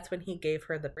because that's when he gave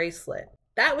her the bracelet.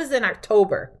 That was in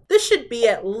October. This should be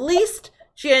at least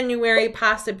January,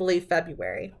 possibly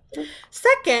February.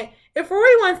 Second, if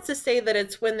Rory wants to say that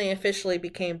it's when they officially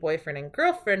became boyfriend and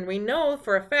girlfriend, we know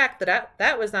for a fact that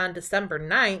that was on December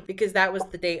 9th because that was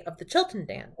the date of the Chilton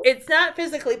dance. It's not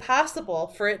physically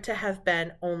possible for it to have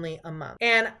been only a month.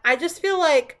 And I just feel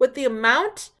like with the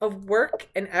amount of work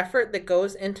and effort that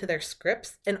goes into their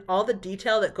scripts and all the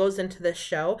detail that goes into this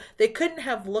show, they couldn't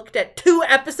have looked at 2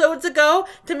 episodes ago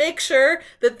to make sure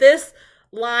that this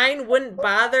line wouldn't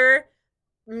bother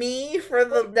me for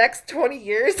the next 20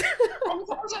 years. And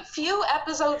there's a few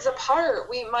episodes apart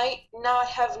we might not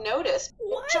have noticed.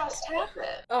 What just happened?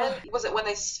 And was it when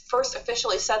they first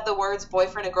officially said the words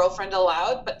boyfriend and girlfriend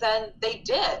aloud? But then they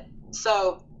did.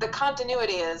 So the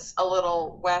continuity is a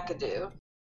little wackadoo.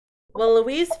 Well,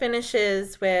 Louise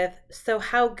finishes with, so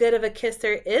how good of a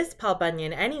kisser is Paul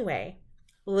Bunyan anyway?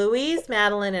 Louise,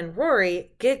 Madeline, and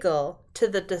Rory giggle to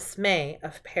the dismay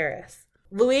of Paris.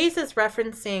 Louise is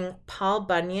referencing Paul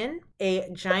Bunyan, a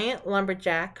giant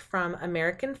lumberjack from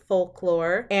American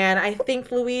folklore. And I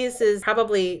think Louise is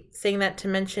probably saying that to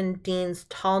mention Dean's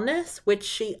tallness, which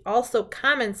she also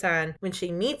comments on when she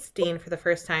meets Dean for the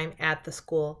first time at the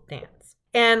school dance.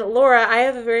 And Laura, I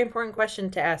have a very important question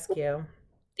to ask you.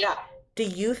 Yeah. Do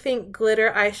you think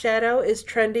glitter eyeshadow is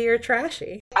trendy or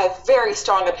trashy? I have very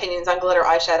strong opinions on glitter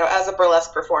eyeshadow as a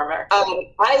burlesque performer.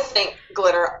 I think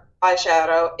glitter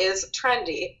eyeshadow is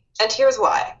trendy, and here's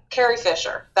why. Carrie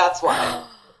Fisher, that's why.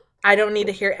 I don't need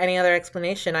to hear any other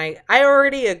explanation. I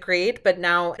already agreed, but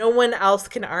now no one else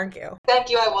can argue. Thank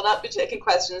you. I will not be taking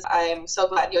questions. I am so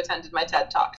glad you attended my TED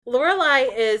Talk.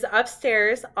 Lorelai is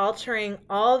upstairs altering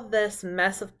all this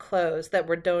mess of clothes that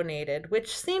were donated,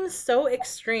 which seems so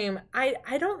extreme.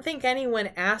 I don't think anyone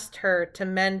asked her to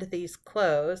mend these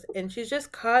clothes, and she's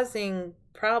just causing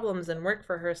problems and work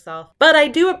for herself. But I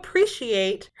do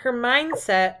appreciate her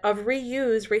mindset of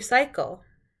reuse, recycle.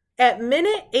 At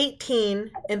minute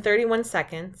 18 and 31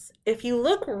 seconds, if you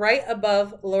look right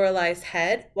above Lorelai's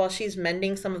head while she's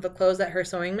mending some of the clothes at her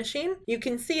sewing machine, you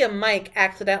can see a mic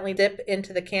accidentally dip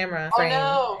into the camera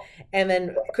frame and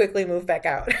then quickly move back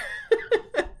out.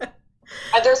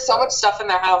 There's so much stuff in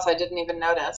their house I didn't even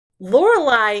notice.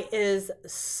 Lorelai is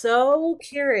so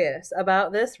curious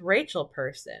about this Rachel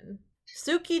person.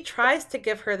 Suki tries to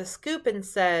give her the scoop and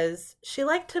says she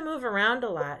liked to move around a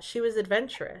lot. She was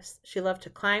adventurous. She loved to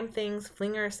climb things,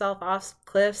 fling herself off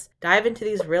cliffs, dive into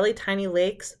these really tiny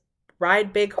lakes,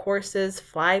 ride big horses,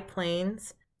 fly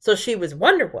planes. So she was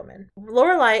Wonder Woman.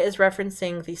 Lorelai is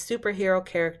referencing the superhero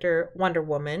character Wonder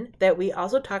Woman that we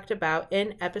also talked about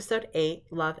in episode 8,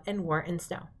 Love and War and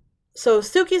Snow. So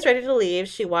Suki's ready to leave.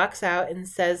 She walks out and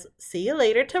says, "See you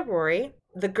later" to Rory.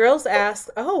 The girls ask,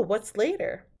 "Oh, what's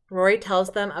later?" Rory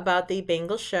tells them about the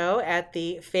Bengal show at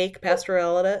the fake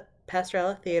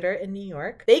Pastorella Theater in New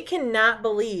York. They cannot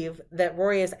believe that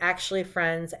Rory is actually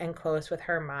friends and close with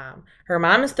her mom. Her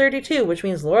mom is 32, which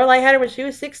means Lorelai had her when she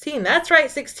was 16. That's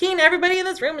right, 16. Everybody in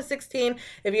this room is 16.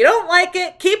 If you don't like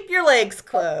it, keep your legs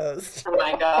closed. Oh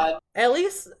my God. At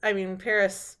least, I mean,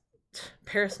 Paris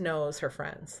knows her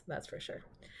friends. That's for sure.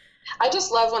 I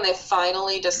just love when they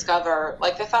finally discover,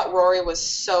 like, they thought Rory was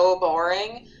so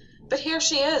boring. But here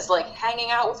she is, like,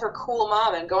 hanging out with her cool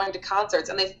mom and going to concerts.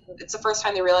 And it's the first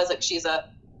time they realize, like, she's a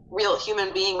real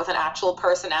human being with an actual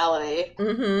personality,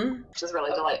 which is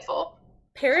really delightful.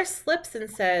 Paris slips and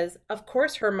says, of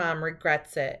course her mom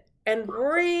regrets it. And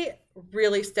Rory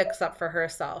really sticks up for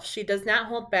herself. She does not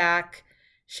hold back.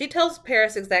 She tells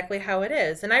Paris exactly how it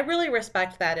is, and I really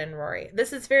respect that in Rory.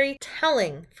 This is very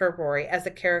telling for Rory as a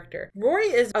character. Rory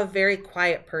is a very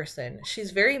quiet person.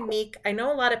 She's very meek. I know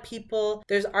a lot of people,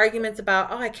 there's arguments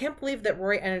about, oh, I can't believe that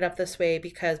Rory ended up this way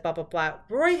because blah, blah, blah.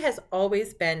 Rory has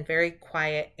always been very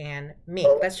quiet and meek.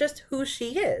 That's just who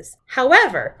she is.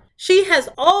 However, she has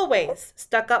always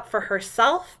stuck up for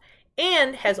herself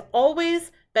and has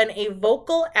always been a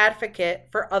vocal advocate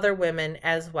for other women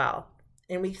as well.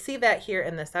 And we see that here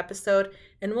in this episode,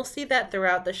 and we'll see that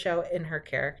throughout the show in her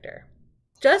character.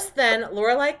 Just then,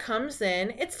 Lorelai comes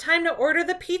in. It's time to order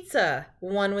the pizza.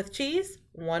 One with cheese,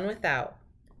 one without.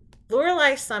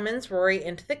 Lorelai summons Rory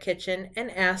into the kitchen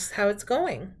and asks how it's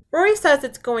going. Rory says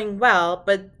it's going well,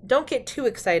 but don't get too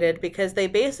excited because they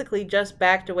basically just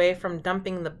backed away from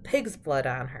dumping the pig's blood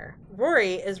on her.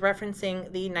 Rory is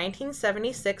referencing the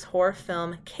 1976 horror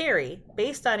film Carrie,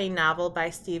 based on a novel by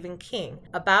Stephen King,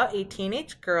 about a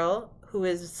teenage girl who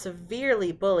is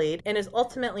severely bullied and is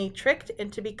ultimately tricked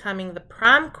into becoming the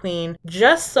prom queen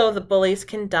just so the bullies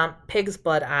can dump pig's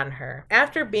blood on her.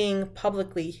 After being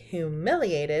publicly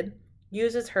humiliated,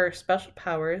 uses her special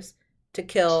powers to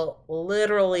kill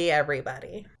literally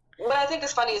everybody. What I think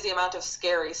is funny is the amount of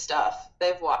scary stuff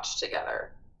they've watched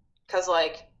together. Because,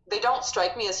 like, they don't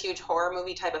strike me as huge horror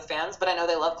movie type of fans, but I know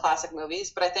they love classic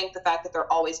movies. But I think the fact that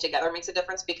they're always together makes a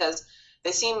difference because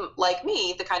they seem, like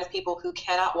me, the kind of people who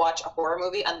cannot watch a horror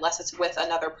movie unless it's with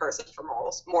another person for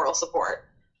moral support.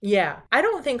 Yeah, I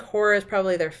don't think horror is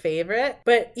probably their favorite,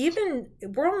 but even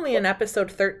we're only in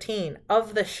episode 13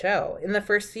 of the show in the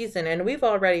first season, and we've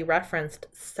already referenced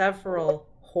several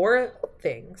horror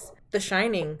things. The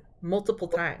Shining multiple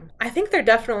times. I think they're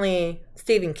definitely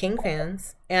Stephen King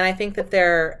fans, and I think that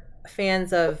they're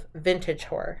fans of vintage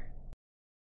horror.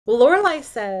 Well, Lorelai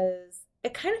says,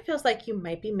 it kind of feels like you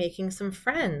might be making some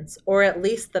friends, or at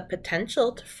least the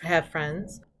potential to have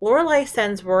friends. Lorelai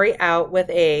sends Rory out with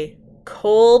a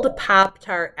cold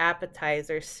Pop-Tart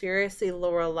appetizer. Seriously,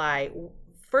 Lorelai.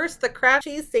 First the Kraft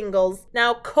cheese singles,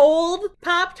 now cold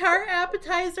Pop-Tart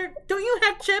appetizer. Don't you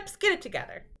have chips? Get it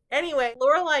together. Anyway,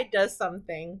 Lorelai does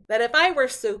something that if I were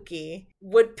Suki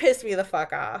would piss me the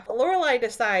fuck off. Lorelai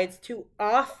decides to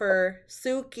offer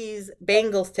Suki's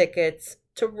Bengals tickets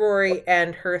to Rory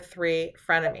and her 3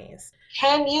 frenemies.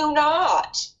 Can you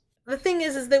not? The thing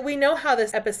is that we know how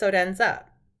this episode ends up.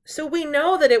 So we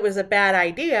know that it was a bad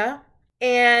idea.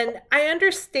 And I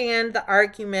understand the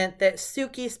argument that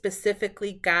Suki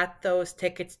specifically got those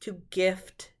tickets to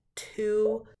gift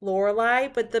to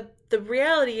Lorelai, but the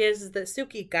reality is that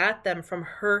Suki got them from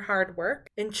her hard work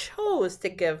and chose to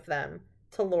give them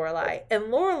to Lorelai. And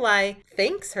Lorelai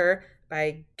thanks her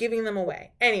by giving them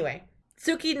away. Anyway,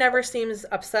 Suki never seems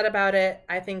upset about it.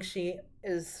 I think she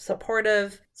is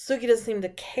supportive. Suki doesn't seem to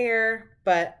care,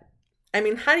 but I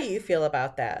mean, how do you feel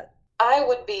about that? I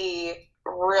would be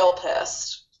real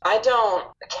pissed. I don't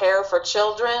care for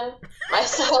children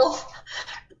myself.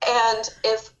 And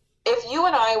if you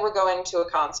and I were going to a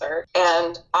concert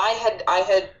and I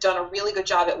had done a really good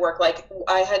job at work, like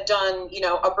I had done,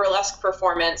 a burlesque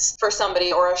performance for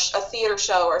somebody or a theater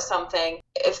show or something,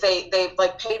 if they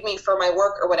like paid me for my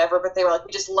work or whatever, but they were like,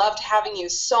 we just loved having you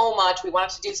so much. We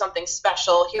wanted to do something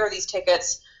special. Here are these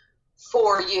tickets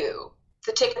for you.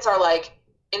 The tickets are like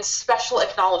in special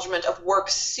acknowledgement of work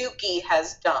Suki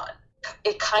has done.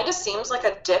 It kind of seems like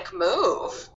a dick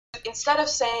move. Instead of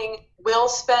saying, we'll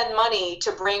spend money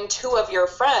to bring 2 of your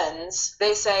friends,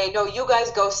 they say, no, you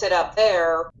guys go sit up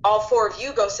there. All 4 of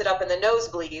you go sit up in the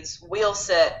nosebleeds. We'll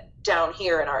sit down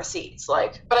here in our seats.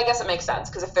 But I guess it makes sense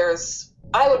because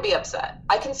I would be upset.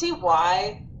 I can see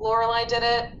why Lorelai did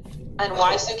it and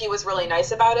why Suki was really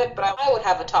nice about it, but I would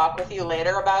have a talk with you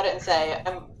later about it and say,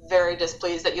 I'm very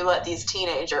displeased that you let these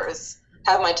teenagers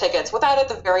have my tickets without at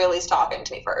the very least talking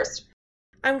to me first.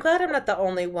 I'm glad I'm not the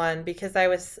only one because I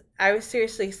was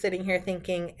seriously sitting here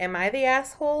thinking, am I the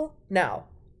asshole? No,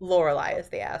 Lorelai is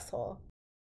the asshole.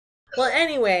 Well,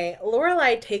 anyway,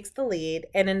 Lorelai takes the lead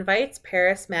and invites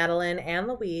Paris, Madeline, and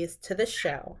Louise to the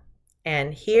show.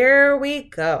 And here we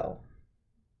go.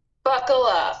 Buckle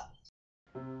up.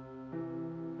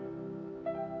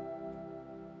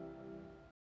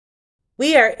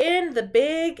 We are in the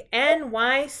big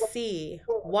NYC.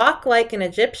 Walk Like an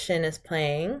Egyptian is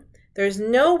playing. There's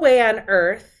no way on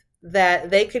earth that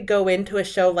they could go into a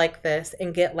show like this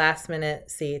and get last minute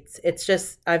seats. It's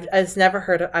just I've never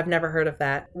heard of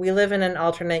that. We live in an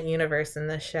alternate universe in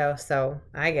this show, so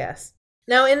I guess.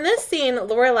 Now in this scene,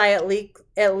 Lorelai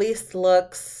at least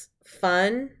looks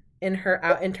fun in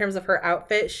terms of her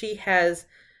outfit. She has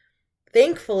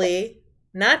thankfully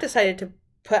not decided to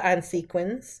put on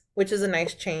sequins, which is a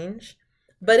nice change.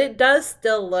 But it does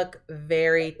still look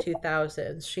very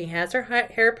 2000s. She has her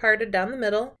hair parted down the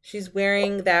middle. She's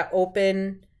wearing that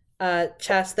open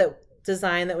chest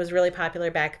design that was really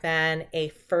popular back then, a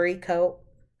furry coat,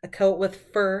 a coat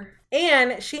with fur.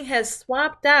 And she has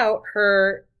swapped out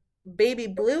her baby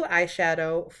blue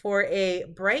eyeshadow for a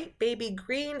bright baby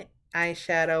green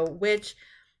eyeshadow, which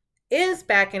is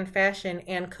back in fashion.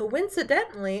 And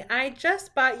coincidentally, I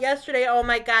just bought yesterday. Oh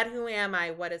my God, who am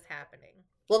I? What is happening?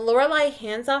 Well, Lorelai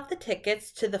hands off the tickets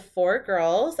to the 4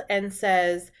 girls and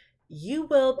says, you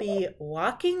will be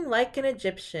walking like an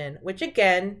Egyptian, which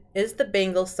again is the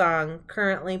Bengals song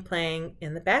currently playing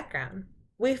in the background.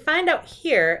 We find out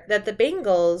here that the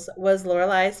Bengals was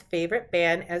Lorelai's favorite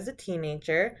band as a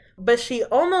teenager, but she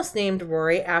almost named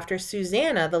Rory after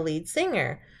Susanna, the lead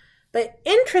singer. But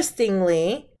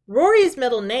interestingly, Rory's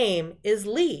middle name is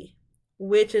Lee,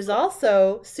 which is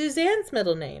also Suzanne's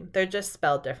middle name. They're just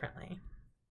spelled differently.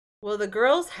 Well, the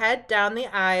girls head down the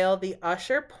aisle. The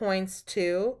usher points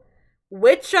to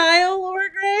which aisle, Laura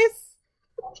Grace?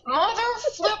 Mother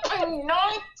flipping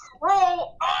 9th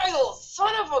row aisle,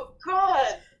 son of a gun.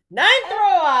 9th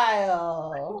row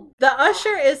aisle. The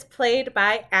usher is played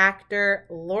by actor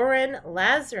Loren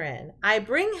Lazarin. I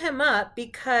bring him up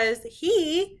because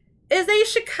he is a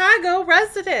Chicago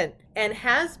resident and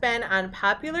has been on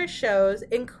popular shows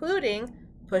including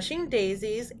Pushing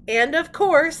Daisies and, of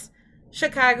course,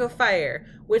 Chicago Fire,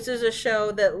 which is a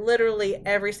show that literally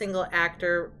every single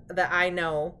actor that I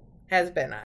know has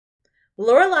been on.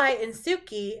 Lorelai and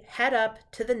Suki head up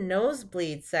to the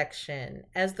nosebleed section.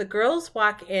 As the girls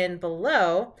walk in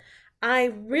below, I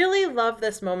really love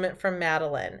this moment from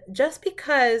Madeline, just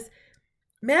because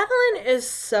Madeline is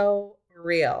so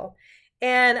real.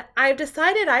 And I've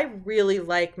decided I really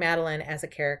like Madeline as a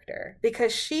character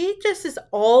because she just is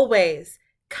always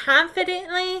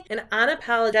confidently and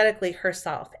unapologetically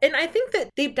herself. And I think that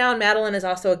deep down Madeline is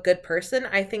also a good person.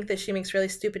 I think that she makes really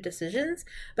stupid decisions,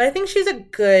 but I think she's a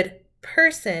good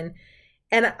person.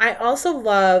 And I also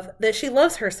love that she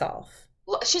loves herself.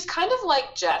 She's kind of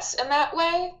like Jess in that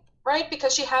way, right?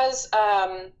 Because she has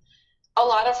a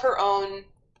lot of her own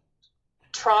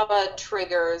trauma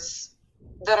triggers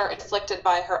that are inflicted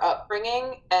by her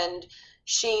upbringing, and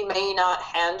she may not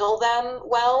handle them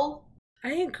well.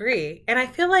 I agree. And I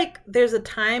feel like there's a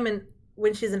time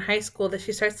when she's in high school that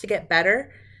she starts to get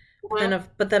better.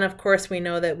 But then of course we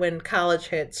know that when college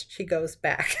hits, she goes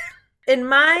back. In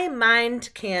my mind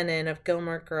canon of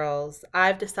Gilmore Girls,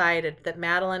 I've decided that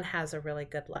Madeline has a really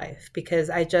good life because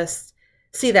I just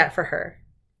see that for her.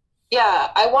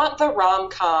 Yeah, I want the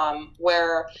rom-com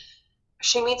where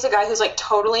she meets a guy who's like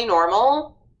totally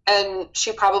normal, and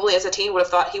she probably as a teen would have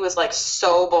thought he was like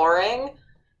so boring,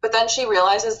 but then she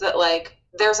realizes that like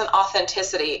there's an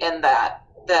authenticity in that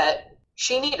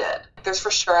she needed. There's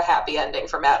for sure a happy ending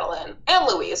for Madeline and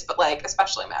Louise, but like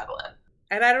especially Madeline.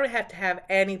 And I don't have to have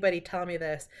anybody tell me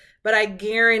this, but I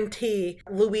guarantee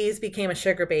Louise became a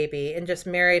sugar baby and just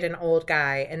married an old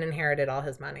guy and inherited all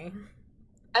his money.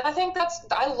 And I think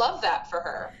I love that for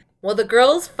her. Well, the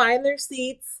girls find their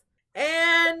seats,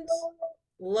 and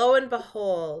lo and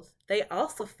behold, they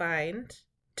also find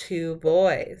two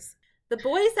boys. The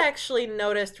boys actually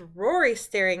noticed Rory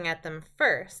staring at them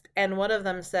first, and one of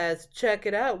them says, "Check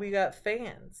it out, we got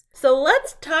fans." So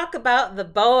let's talk about the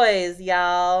boys,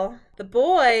 y'all. The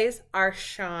boys are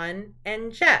Sean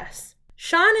and Jess.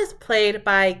 Sean is played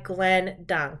by Glenn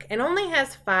Dunk and only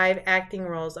has 5 acting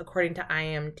roles according to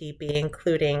IMDb,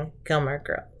 including Gilmore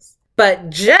Girls. But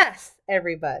Jess,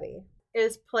 everybody,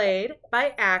 is played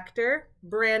by actor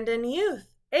Brandon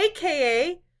Youth,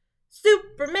 aka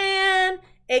Superman,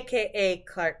 aka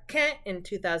Clark Kent in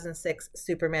 2006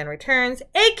 Superman Returns,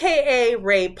 aka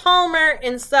Ray Palmer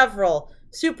in several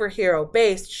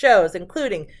superhero-based shows,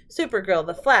 including Supergirl,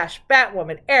 The Flash,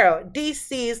 Batwoman, Arrow,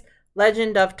 DC's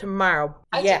Legend of Tomorrow.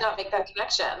 I did not make that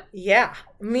connection. Yeah,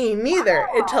 me neither,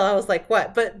 until I was like,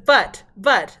 what?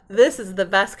 But this is the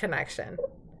best connection.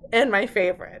 And my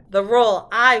favorite. The role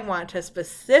I want to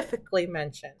specifically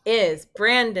mention is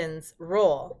Brandon's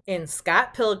role in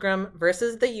Scott Pilgrim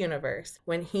versus the Universe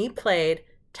when he played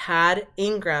Todd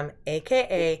Ingram,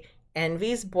 aka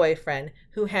Envy's boyfriend,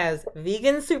 who has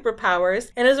vegan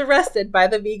superpowers and is arrested by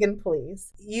the vegan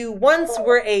police. You once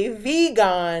were a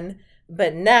vegan,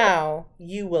 but now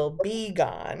you will be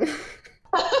gone.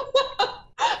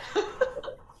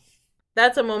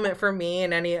 That's a moment for me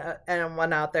and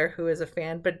anyone out there who is a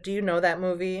fan. But do you know that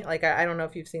movie? Like, I don't know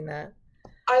if you've seen that.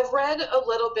 I've read a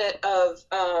little bit of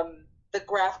the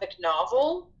graphic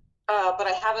novel, but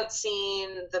I haven't seen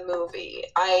the movie.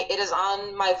 It is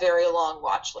on my very long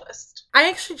watch list. I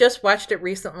actually just watched it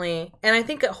recently, and I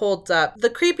think it holds up. The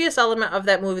creepiest element of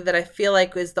that movie that I feel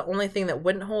like is the only thing that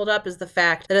wouldn't hold up is the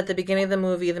fact that at the beginning of the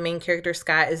movie, the main character,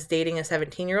 Scott, is dating a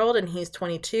 17-year-old, and he's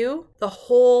 22. The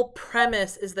whole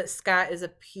premise is that Scott is a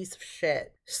piece of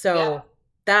shit. So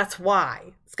that's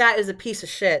why. Scott is a piece of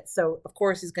shit, so of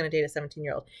course he's going to date a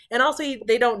 17-year-old. And also,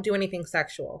 they don't do anything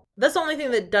sexual. That's the only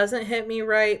thing that doesn't hit me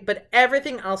right, but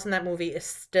everything else in that movie is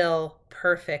still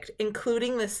perfect,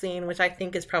 including the scene, which I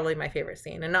think is probably my favorite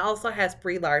scene. And it also has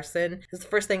Brie Larson. It's the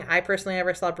first thing I personally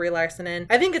ever saw Brie Larson in.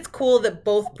 I think it's cool that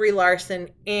both Brie Larson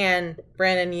and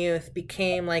Brandon Youth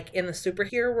became, like, in the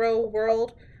superhero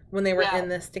world when they were in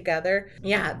this together.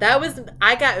 Yeah,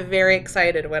 I got very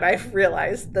excited when I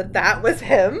realized that was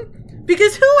him.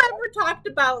 Because who ever talked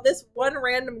about this one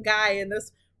random guy in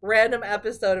this random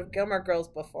episode of Gilmore Girls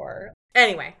before?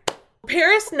 Anyway,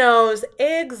 Paris knows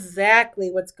exactly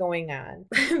what's going on.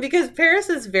 Because Paris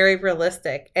is very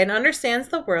realistic and understands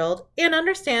the world and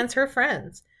understands her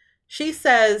friends. She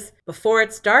says, before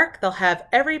it's dark, they'll have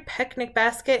every picnic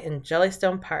basket in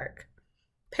Jellystone Park.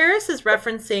 Paris is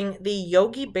referencing the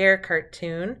Yogi Bear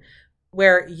cartoon,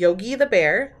 where Yogi the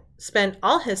Bear spent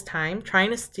all his time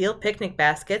trying to steal picnic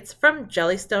baskets from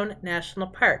Jellystone National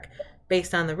Park,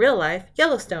 based on the real-life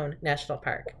Yellowstone National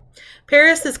Park.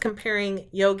 Paris is comparing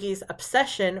Yogi's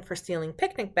obsession for stealing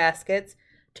picnic baskets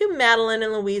to Madeline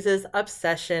and Louise's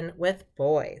obsession with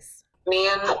boys.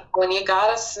 Man, when you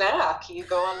got a snack, you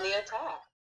go on the attack.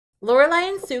 Lorelai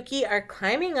and Sookie are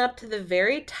climbing up to the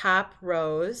very top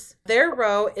rows. Their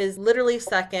row is literally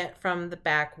second from the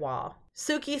back wall.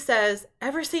 Sookie says,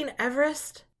 "Ever seen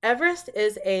Everest?" Everest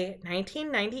is a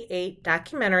 1998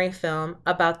 documentary film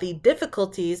about the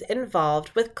difficulties involved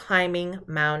with climbing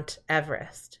Mount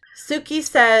Everest. Sookie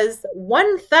says,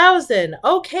 1,000,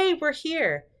 okay, we're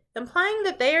here, implying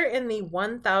that they are in the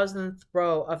 1,000th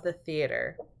row of the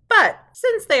theater. But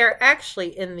since they are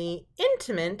actually in the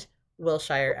intimate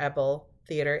Wilshire Ebel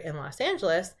Theater in Los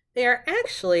Angeles, they are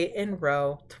actually in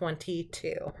row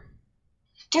 22.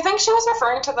 Do you think she was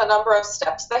referring to the number of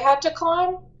steps they had to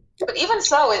climb? But even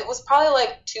so, it was probably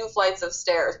like 2 flights of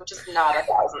stairs, which is not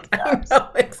 1,000 steps. I know,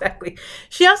 exactly.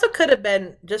 She also could have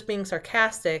been just being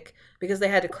sarcastic because they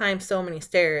had to climb so many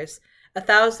stairs.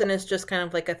 1,000 is just kind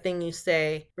of like a thing you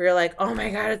say where you're like, oh my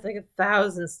God, it's like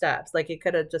 1,000 steps. Like it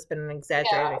could have just been an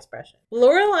exaggerated expression.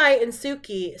 Lorelai and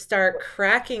Suki start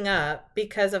cracking up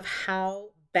because of how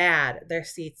bad their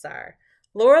seats are.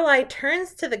 Lorelai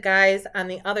turns to the guys on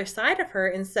the other side of her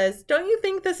and says, don't you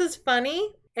think this is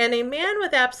funny? And a man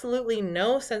with absolutely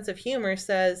no sense of humor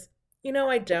says, you know,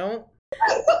 I don't.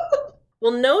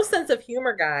 Well, no sense of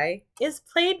humor guy is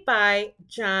played by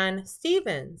John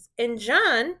Stevens. And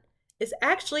John is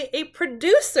actually a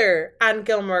producer on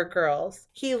Gilmore Girls.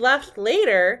 He left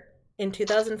later in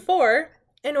 2004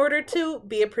 in order to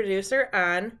be a producer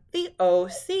on The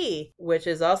OC, which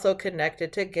is also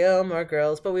connected to Gilmore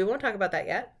Girls, but we won't talk about that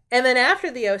yet. And then after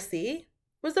The OC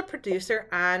was a producer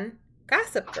on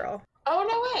Gossip Girl. Oh,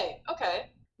 no way. Okay.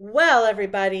 Well,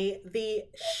 everybody, the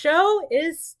show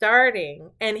is starting,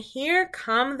 and here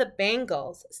come the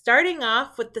Bangles, starting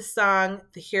off with the song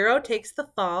The Hero Takes the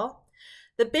Fall.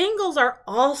 The Bangles are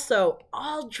also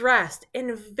all dressed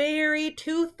in very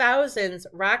 2000s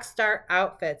rock star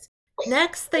outfits.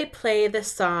 Next, they play the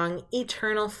song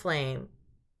Eternal Flame,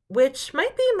 which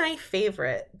might be my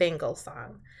favorite Bangles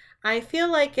song. I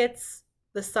feel like it's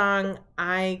the song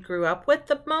I grew up with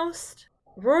the most.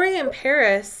 Rory and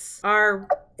Paris are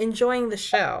enjoying the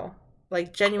show,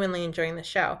 like genuinely enjoying the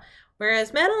show,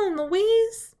 whereas Madeline and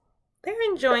Louise,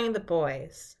 they're enjoying the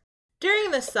boys.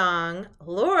 During the song,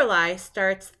 Lorelai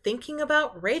starts thinking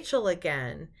about Rachel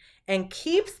again and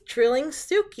keeps drilling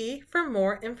Suki for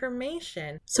more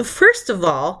information. So first of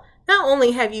all, not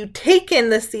only have you taken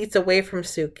the seats away from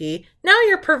Suki, now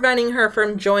you're preventing her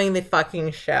from enjoying the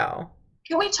fucking show.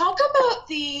 Can we talk about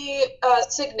the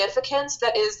significance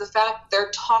that is the fact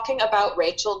they're talking about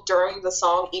Rachel during the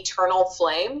song Eternal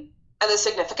Flame and the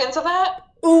significance of that?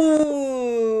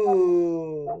 Ooh.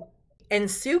 And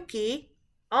Suki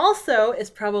also is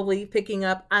probably picking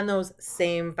up on those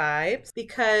same vibes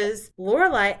because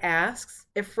Lorelai asks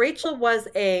if Rachel was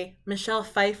a Michelle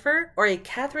Pfeiffer or a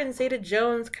Catherine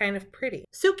Zeta-Jones kind of pretty.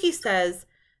 Suki says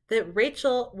that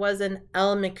Rachel was an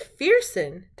Elle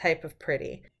Macpherson type of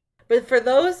pretty. But for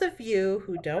those of you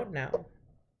who don't know,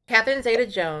 Catherine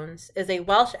Zeta-Jones is a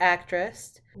Welsh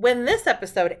actress. When this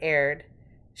episode aired,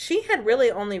 she had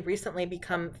really only recently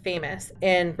become famous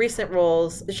in recent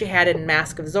roles that she had in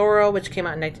Mask of Zorro, which came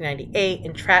out in 1998,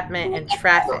 Entrapment, and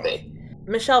Traffic.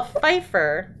 Michelle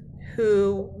Pfeiffer,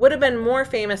 who would have been more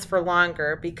famous for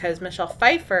longer because Michelle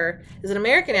Pfeiffer is an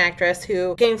American actress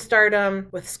who gained stardom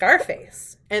with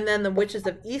Scarface, and then The Witches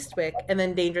of Eastwick, and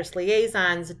then Dangerous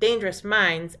Liaisons, Dangerous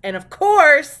Minds, and of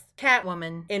course,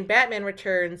 Catwoman in Batman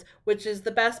Returns, which is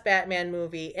the best Batman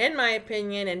movie, in my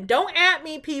opinion. And don't at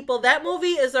me, people. That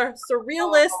movie is a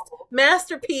surrealist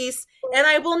masterpiece, and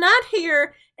I will not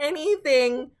hear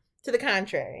anything to the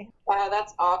contrary. Wow,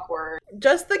 that's awkward.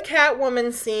 Just the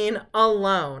Catwoman scene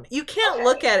alone. You can't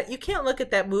look at it. You can't look at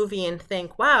that movie and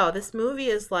think, wow, this movie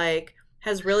is like,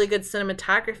 has really good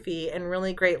cinematography and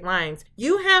really great lines.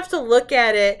 You have to look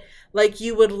at it like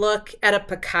you would look at a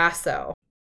Picasso.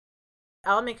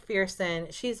 Elle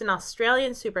Macpherson, she's an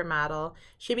Australian supermodel.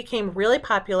 She became really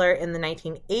popular in the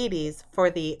 1980s for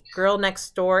the girl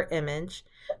next door image,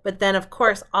 but then of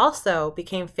course also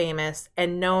became famous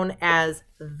and known as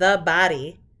The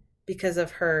Body because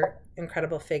of her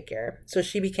incredible figure. So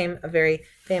she became a very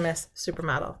famous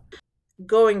supermodel.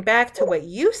 Going back to what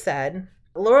you said,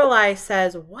 Lorelai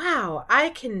says, wow, I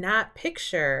cannot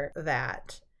picture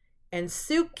that. And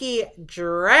Suki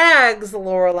drags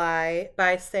Lorelai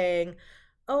by saying,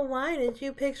 oh, why did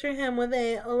you picture him with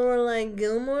a Lorelai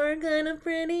Gilmore kind of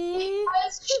pretty?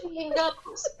 Because she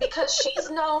knows. Because she's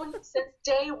known since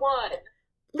day one.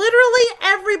 Literally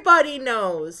everybody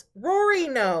knows. Rory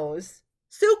knows.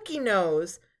 Suki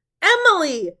knows.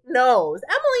 Emily knows.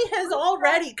 Emily has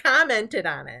already commented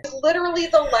on it. Literally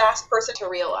the last person to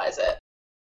realize it.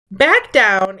 Back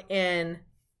down in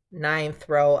ninth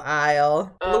row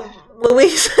aisle,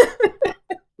 Louise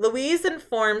Louise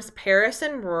informs Paris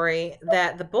and Rory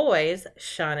that the boys,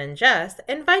 Sean and Jess,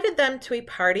 invited them to a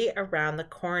party around the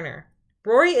corner.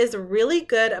 Rory is really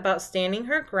good about standing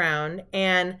her ground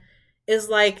and is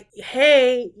like,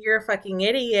 hey, you're a fucking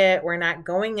idiot. We're not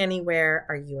going anywhere.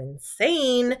 Are you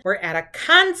insane? We're at a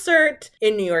concert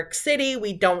in New York City.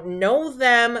 We don't know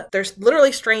them. There's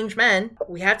literally strange men.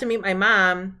 We have to meet my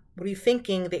mom. What are you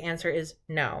thinking? The answer is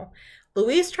no.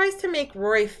 Louise tries to make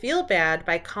Rory feel bad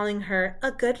by calling her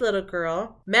a good little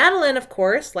girl. Madeline, of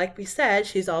course, like we said,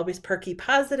 she's always perky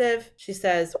positive. She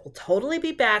says, we'll totally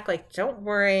be back. Like, don't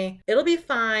worry. It'll be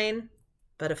fine.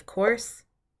 But of course,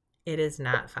 it is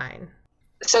not fine.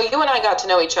 So you and I got to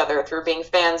know each other through being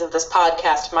fans of this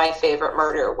podcast, My Favorite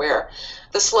Murder, where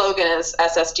the slogan is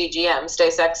SSGGM,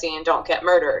 stay sexy and don't get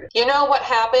murdered. You know what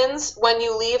happens when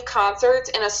you leave concerts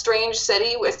in a strange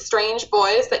city with strange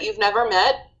boys that you've never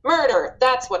met? Murder.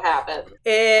 That's what happens.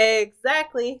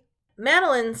 Exactly.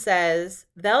 Madeline says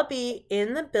they'll be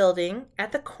in the building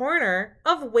at the corner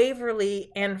of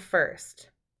Waverly and First.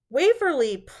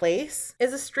 Waverly Place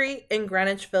is a street in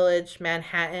Greenwich Village,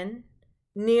 Manhattan,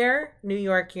 near New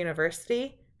York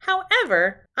University.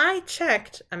 However, I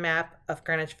checked a map of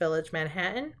Greenwich Village,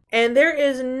 Manhattan, and there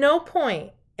is no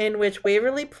point in which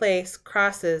Waverly Place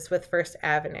crosses with First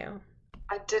Avenue.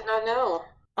 I did not know.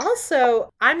 Also,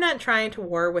 I'm not trying to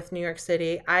war with New York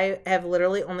City. I have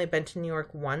literally only been to New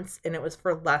York once, and it was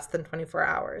for less than 24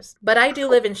 hours. But I do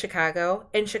live in Chicago,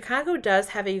 and Chicago does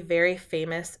have a very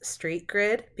famous street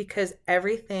grid because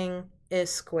everything is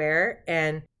square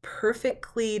and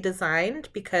perfectly designed,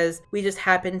 because we just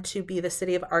happen to be the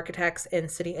city of architects and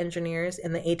city engineers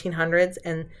in the 1800s,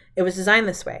 and it was designed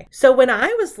this way. So when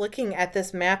I was looking at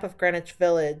this map of Greenwich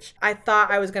Village, I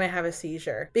thought I was going to have a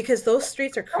seizure because those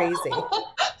streets are crazy.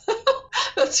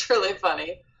 That's really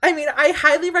funny. I mean, I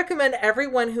highly recommend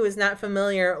everyone who is not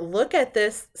familiar look at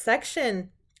this section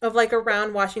of like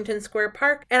around Washington Square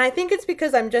Park. And I think it's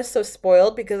because I'm just so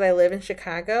spoiled because I live in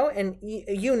Chicago, and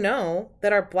you know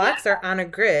that our blocks are on a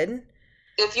grid.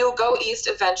 If you go east,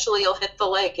 eventually you'll hit the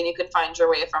lake and you can find your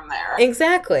way from there.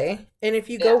 Exactly. And if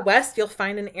you go west, you'll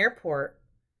find an airport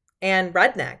and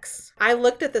rednecks. I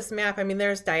looked at this map. I mean,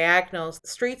 there's diagonals,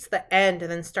 streets that end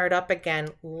and then start up again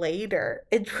later.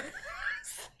 It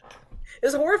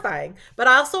was horrifying. But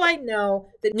also I know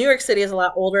that New York City is a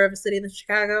lot older of a city than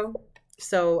Chicago,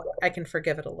 so I can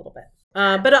forgive it a little bit.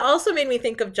 But it also made me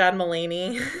think of John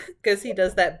Mulaney because he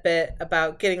does that bit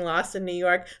about getting lost in New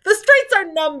York. The streets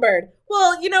are numbered.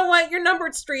 Well, you know what? Your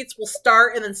numbered streets will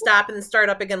start and then stop and then start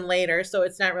up again later, so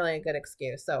it's not really a good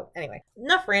excuse. So anyway,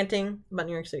 enough ranting about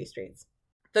New York City streets.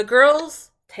 The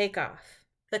girls take off.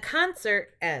 The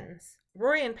concert ends.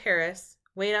 Rory and Paris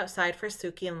wait outside for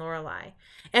Sookie and Lorelai.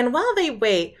 And while they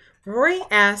wait, Rory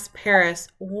asks Paris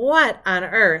what on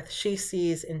earth she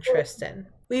sees in Tristan.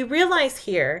 We realize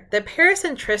here that Paris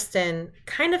and Tristan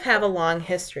kind of have a long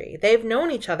history. They've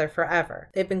known each other forever.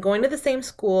 They've been going to the same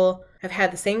school, have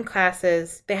had the same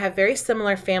classes. They have very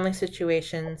similar family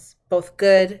situations, both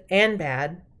good and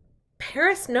bad.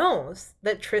 Paris knows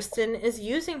that Tristan is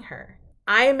using her.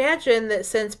 I imagine that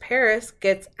since Paris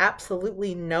gets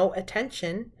absolutely no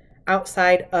attention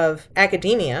outside of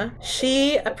academia,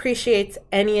 she appreciates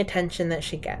any attention that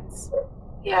she gets.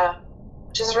 Yeah,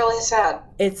 which is really sad.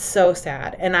 It's so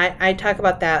sad. And I talk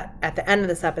about that at the end of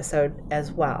this episode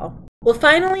as well. Well,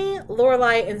 finally,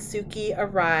 Lorelai and Sookie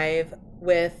arrive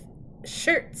with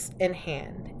shirts in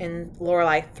hand. And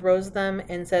Lorelai throws them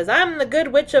and says, "I'm the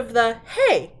good witch of the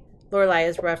hay." Lorelai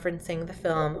is referencing the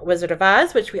film Wizard of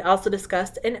Oz, which we also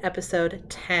discussed in episode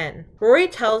 10. Rory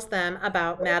tells them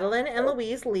about Madeline and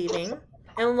Louise leaving,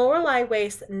 and Lorelai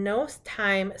wastes no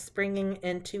time springing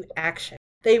into action.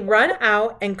 They run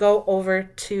out and go over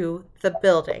to the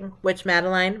building, which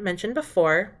Madeline mentioned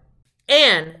before.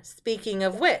 And speaking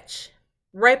of which,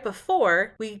 right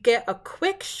before, we get a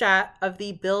quick shot of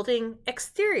the building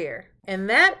exterior. And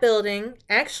that building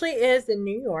actually is in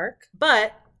New York,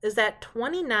 but is at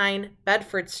 29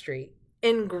 Bedford Street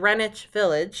in Greenwich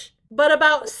Village, but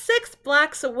about 6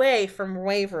 blocks away from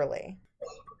Waverly.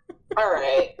 All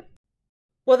right.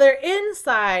 Well, they're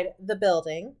inside the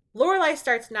building. Lorelai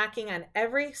starts knocking on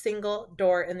every single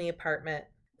door in the apartment.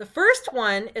 The first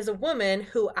one is a woman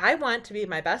who I want to be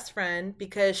my best friend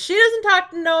because she doesn't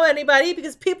talk to know anybody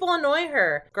because people annoy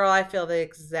her. Girl, I feel the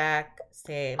exact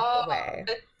same way.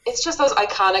 It's just those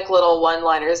iconic little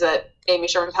one-liners that Amy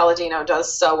Sherman-Palladino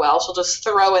does so well. She'll just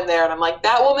throw in there, and I'm like,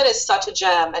 that woman is such a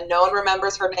gem, and no one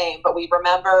remembers her name, but we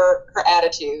remember her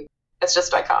attitude. It's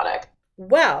just iconic.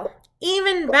 Well,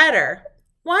 even better.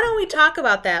 Why don't we talk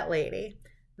about that lady?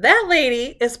 That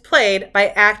lady is played by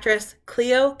actress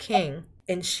Cleo King,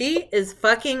 and she is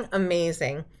fucking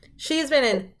amazing. She's been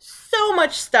in so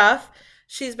much stuff.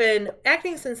 She's been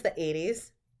acting since the 80s.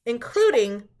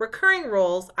 Including recurring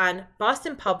roles on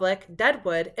Boston Public,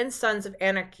 Deadwood, and Sons of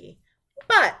Anarchy.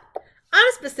 But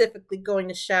I'm specifically going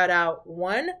to shout out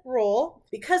one role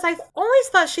because I always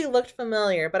thought she looked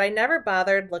familiar, but I never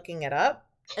bothered looking it up.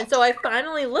 And so I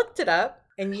finally looked it up,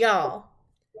 and y'all,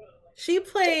 she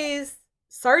plays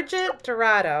Sergeant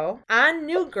Dorado on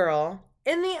New Girl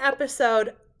in the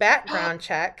episode Background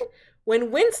Check,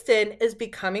 when Winston is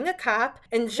becoming a cop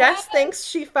and Jess thinks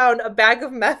she found a bag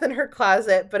of meth in her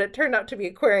closet, but it turned out to be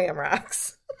aquarium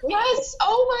rocks. Yes.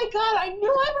 Oh my God. I knew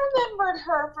I remembered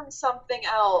her from something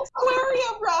else.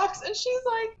 Aquaria rocks. And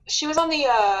she was on the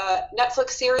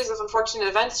Netflix series of Unfortunate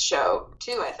Events show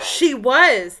too, I think. She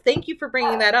was. Thank you for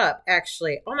bringing that up,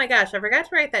 actually. Oh my gosh, I forgot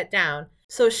to write that down.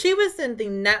 So she was in the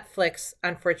Netflix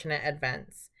Unfortunate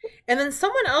Events. And then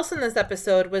someone else in this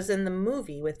episode was in the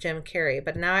movie with Jim Carrey,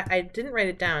 but now I didn't write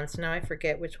it down, so now I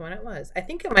forget which one it was. I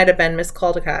think it might have been Miss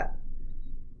Caldecott.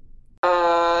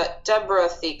 Deborah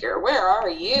Thieger, where are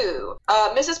you?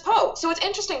 Mrs. Poe. So it's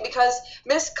interesting because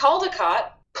Miss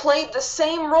Caldecott played the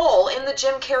same role in the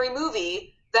Jim Carrey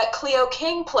movie that Cleo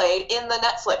King played in the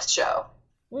Netflix show.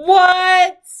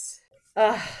 What?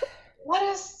 What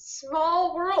a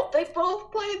small world. They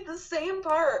both played the same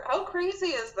part. How crazy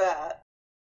is that?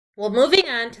 Well, moving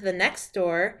on to the next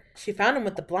door, she found him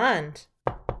with the blonde.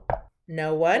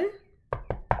 No one.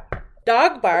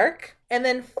 Dog bark. And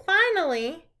then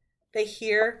finally, they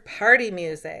hear party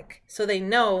music. So they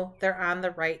know they're on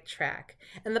the right track.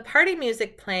 And the party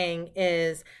music playing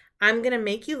is I'm Gonna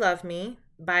Make You Love Me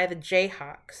by the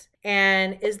Jayhawks.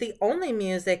 And is the only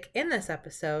music in this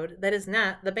episode that is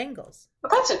not the Bangles.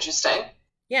 Well, that's interesting.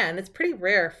 Yeah, and it's pretty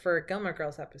rare for a Gilmore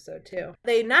Girls episode, too.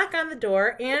 They knock on the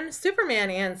door, and Superman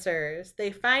answers. They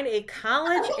find a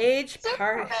college-age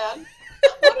party. Superman.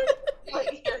 What are you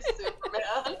doing here,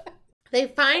 Superman? They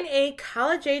find a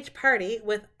college-age party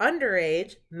with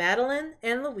underage Madeline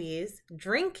and Louise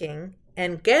drinking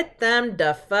and get them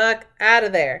the fuck out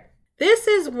of there. This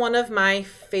is one of my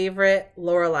favorite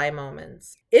Lorelai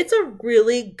moments. It's a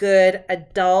really good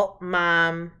adult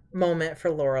mom moment for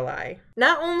Lorelai.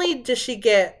 Not only does she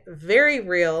get very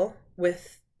real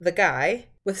with the guy,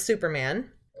 with Superman,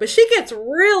 but she gets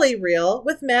really real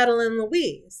with Madeline and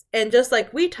Louise. And just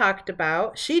like we talked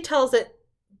about, she tells it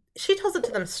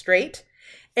to them straight.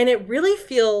 And it really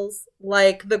feels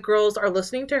like the girls are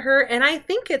listening to her. And I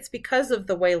think it's because of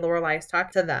the way Lorelai's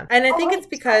talked to them. And I think it's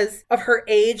because of her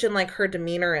age and like her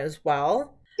demeanor as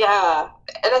well. Yeah.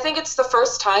 And I think it's the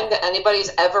first time that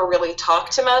anybody's ever really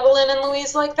talked to Madeline and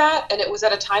Louise like that. And it was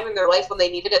at a time in their life when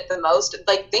they needed it the most.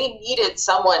 Like they needed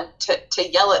someone to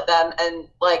yell at them and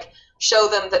like show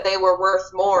them that they were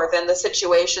worth more than the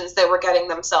situations they were getting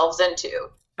themselves into.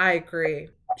 I agree.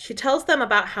 She tells them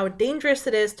about how dangerous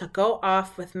it is to go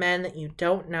off with men that you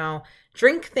don't know,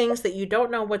 drink things that you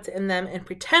don't know what's in them, and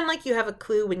pretend like you have a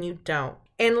clue when you don't.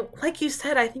 And like you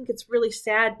said, I think it's really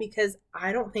sad because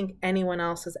I don't think anyone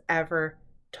else has ever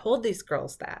told these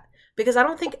girls that. Because I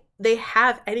don't think they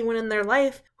have anyone in their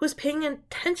life who's paying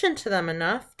attention to them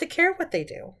enough to care what they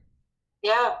do.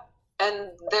 Yeah. And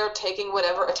they're taking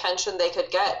whatever attention they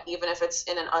could get, even if it's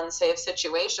in an unsafe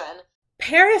situation.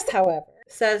 Paris, however,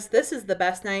 says this is the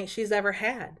best night she's ever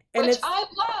had. And which I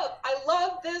love. I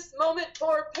love this moment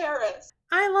for Paris.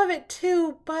 I love it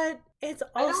too, but it's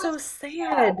also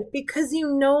sad because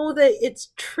you know that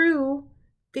it's true,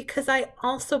 because I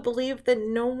also believe that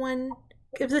no one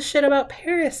gives a shit about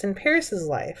Paris and Paris's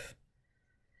life.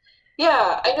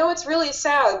 Yeah, I know it's really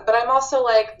sad, but I'm also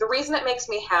like, the reason it makes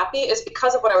me happy is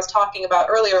because of what I was talking about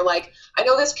earlier. Like, I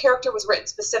know this character was written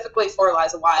specifically for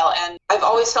Eliza Weil, and I've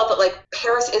always felt that, like,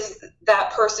 Paris is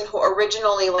that person who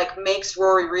originally, like, makes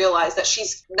Rory realize that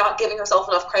she's not giving herself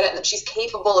enough credit and that she's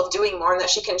capable of doing more and that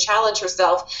she can challenge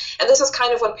herself. And this is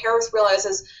kind of when Paris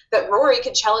realizes that Rory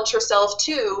can challenge herself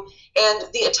too, and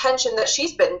the attention that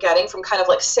she's been getting from kind of,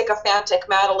 like, sycophantic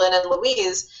Madeline and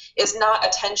Louise is not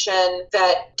attention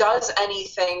that does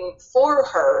anything for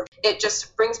her. It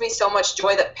just brings me so much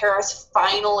joy that Paris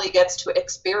finally gets to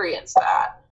experience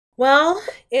that. Well,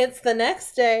 it's the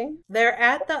next day. They're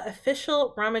at the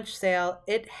official rummage sale.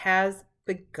 It has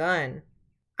begun.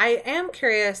 I am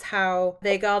curious how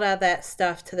they got all that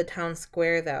stuff to the town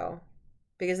square, though,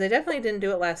 because they definitely didn't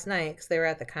do it last night because they were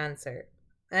at the concert.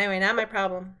 Anyway, not my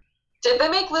problem. Did they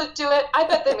make Luke do it? I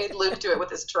bet they made Luke do it with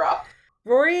his truck.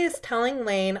 Rory is telling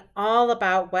Lane all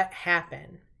about what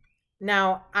happened.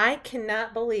 Now, I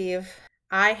cannot believe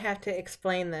I have to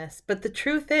explain this, but the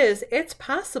truth is, it's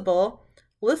possible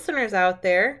listeners out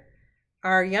there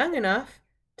are young enough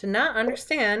to not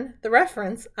understand the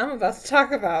reference I'm about to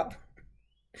talk about.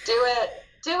 Do it.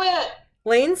 Do it.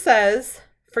 Lane says,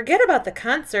 forget about the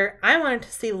concert. I wanted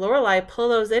to see Lorelai pull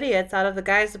those idiots out of the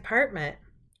guy's apartment.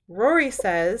 Rory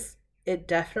says, it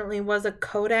definitely was a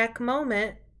Kodak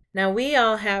moment. Now, we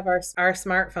all have our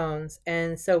smartphones,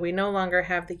 and so we no longer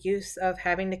have the use of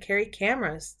having to carry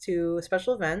cameras to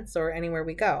special events or anywhere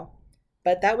we go.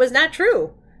 But that was not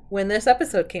true when this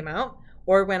episode came out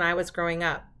or when I was growing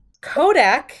up.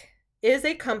 Kodak is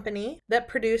a company that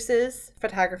produces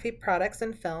photography products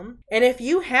and film. And if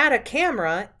you had a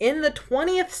camera in the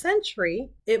 20th century,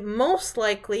 it most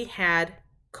likely had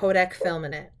Kodak film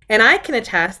in it. And I can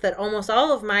attest that almost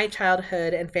all of my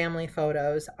childhood and family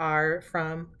photos are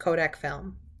from Kodak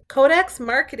film. Kodak's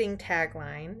marketing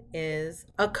tagline is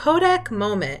a Kodak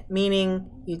moment, meaning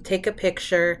you take a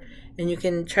picture and you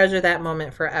can treasure that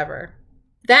moment forever.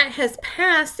 That has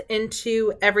passed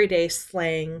into everyday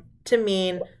slang to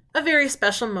mean a very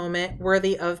special moment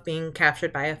worthy of being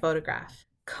captured by a photograph.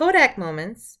 Kodak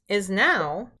Moments is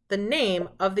now the name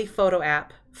of the photo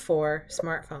app for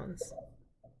smartphones.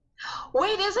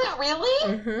 Wait, is it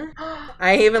really? Mm-hmm.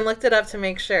 I even looked it up to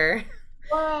make sure.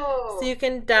 Whoa. So you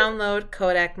can download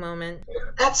Kodak Moment.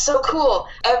 That's so cool.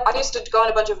 I used to go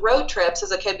on a bunch of road trips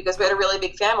as a kid because we had a really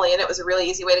big family, and it was a really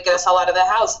easy way to get us all out of the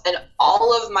house. And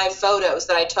all of my photos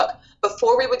that I took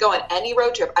before we would go on any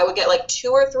road trip, I would get like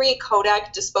 2 or 3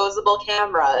 Kodak disposable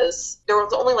cameras. There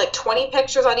was only like 20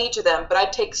 pictures on each of them, but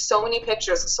I'd take so many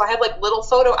pictures. So I had like little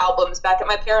photo albums back at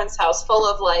my parents' house full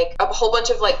of like a whole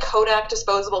bunch of like Kodak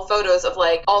disposable photos of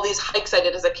like all these hikes I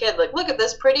did as a kid. Like, look at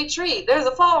this pretty tree. There's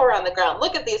a flower on the ground.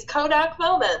 Look at these Kodak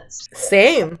moments.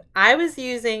 Same. I was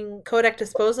using Kodak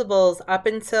disposables up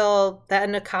until the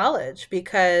end of college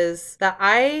because the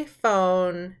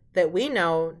iPhone that we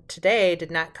know today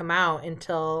did not come out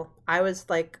until I was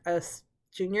like a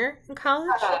junior in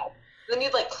college. Then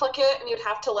you'd like click it and you'd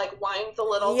have to like wind the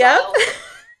little Yep. dial.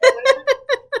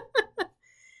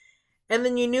 And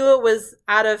then you knew it was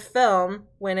out of film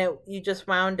when you just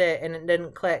wound it and it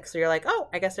didn't click. So you're like, oh,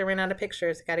 I guess I ran out of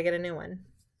pictures. Got to get a new one.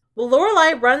 Well,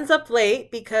 Lorelai runs up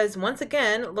late because, once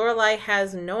again, Lorelai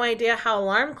has no idea how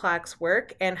alarm clocks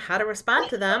work and how to respond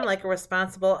to them like a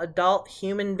responsible adult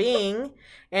human being,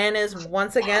 and is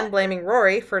once again blaming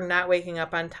Rory for not waking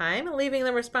up on time and leaving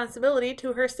the responsibility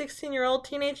to her 16-year-old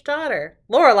teenage daughter.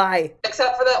 Lorelai!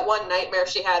 Except for that one nightmare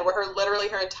she had where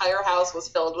her entire house was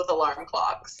filled with alarm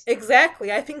clocks. Exactly.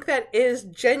 I think that is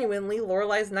genuinely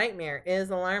Lorelai's nightmare, is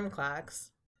alarm clocks.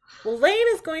 Well, Lane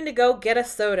is going to go get a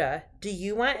soda. Do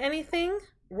you want anything?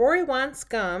 Rory wants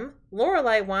gum.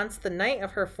 Lorelai wants the night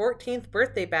of her 14th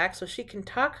birthday back so she can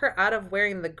talk her out of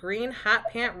wearing the green hot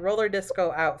pant roller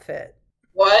disco outfit.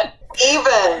 What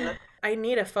even? I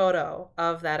need a photo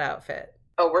of that outfit.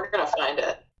 Oh, we're going to find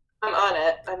it. I'm on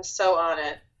it. I'm so on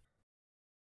it.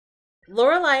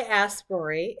 Lorelai asks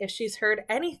Rory if she's heard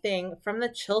anything from the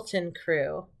Chilton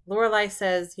crew. Lorelai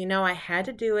says, I had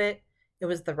to do it. It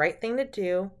was the right thing to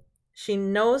do. She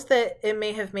knows that it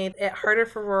may have made it harder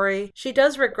for Rory. She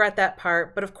does regret that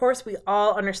part, but of course we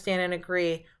all understand and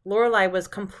agree Lorelai was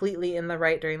completely in the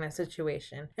right during that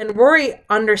situation. And Rory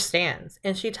understands,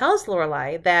 and she tells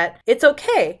Lorelai that it's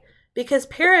okay because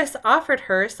Paris offered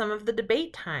her some of the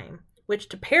debate time, which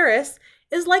to Paris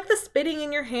is like the spitting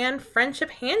in your hand friendship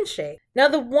handshake. Now,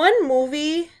 the one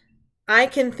movie I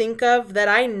can think of that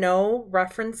I know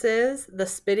references the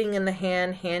spitting in the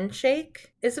hand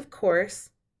handshake is, of course,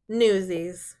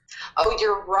 Newsies. Oh,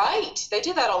 you're right. They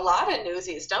do that a lot in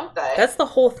Newsies, don't they? That's the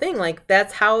whole thing. Like,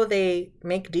 that's how they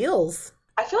make deals.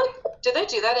 I feel like, did they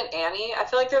do that in Annie? I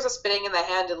feel like there's a spitting in the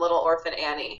hand in Little Orphan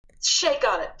Annie. Shake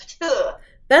on it. Ugh.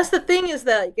 That's the thing, is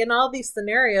that in all these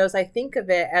scenarios, I think of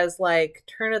it as like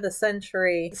turn of the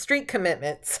century street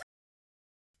commitments.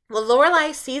 Well,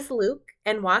 Lorelai sees Luke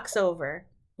and walks over.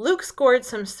 Luke scored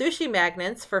some sushi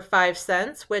magnets for 5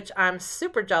 cents, which I'm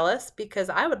super jealous because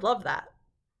I would love that.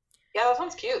 Yeah, that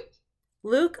sounds cute.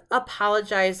 Luke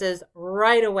apologizes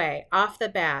right away, off the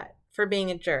bat, for being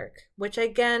a jerk. Which,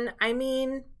 again,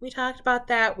 we talked about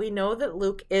that. We know that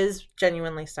Luke is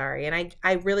genuinely sorry. And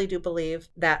I really do believe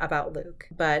that about Luke.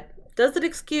 But does it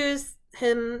excuse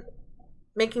him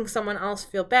making someone else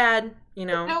feel bad?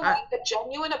 A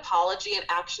genuine apology and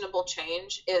actionable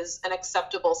change is an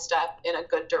acceptable step in a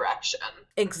good direction.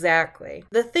 Exactly.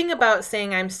 The thing about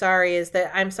saying I'm sorry is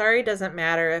that I'm sorry doesn't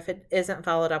matter if it isn't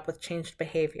followed up with changed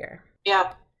behavior.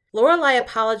 Yeah. Lorelai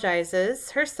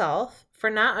apologizes herself for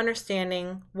not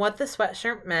understanding what the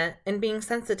sweatshirt meant and being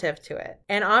sensitive to it,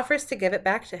 and offers to give it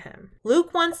back to him.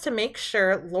 Luke wants to make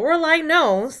sure Lorelai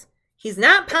knows he's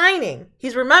not pining.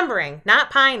 He's remembering,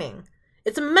 not pining.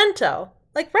 It's a memento.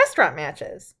 Like restaurant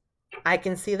matches. I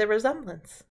can see the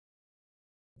resemblance.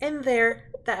 And there,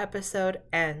 the episode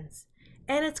ends.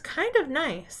 And it's kind of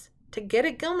nice to get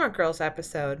a Gilmore Girls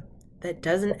episode that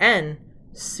doesn't end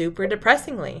super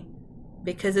depressingly,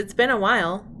 because it's been a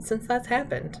while since that's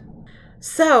happened.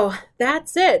 So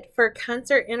that's it for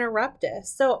Concert Interruptus.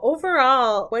 So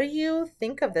overall, what do you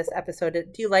think of this episode?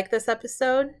 Do you like this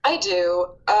episode? I do,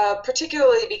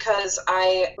 particularly because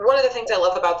one of the things I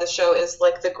love about this show is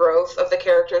like the growth of the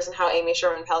characters and how Amy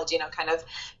Sherman Palladino kind of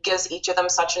gives each of them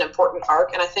such an important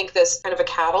arc. And I think this kind of a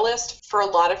catalyst for a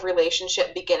lot of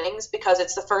relationship beginnings, because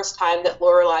it's the first time that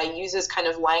Lorelai uses kind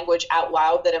of language out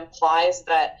loud that implies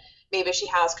that maybe she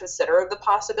has considered the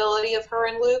possibility of her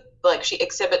and Luke. Like, she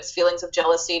exhibits feelings of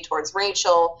jealousy towards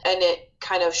Rachel, and it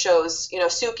kind of shows,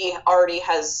 Suki already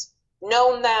has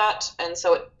known that, and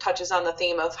so it touches on the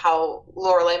theme of how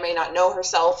Lorelai may not know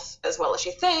herself as well as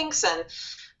she thinks, and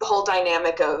the whole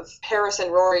dynamic of Paris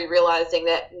and Rory realizing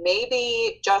that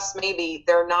maybe, just maybe,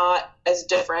 they're not as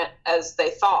different as they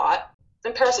thought.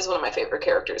 And Paris is one of my favorite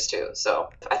characters too.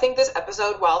 So I think this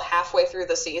episode, while halfway through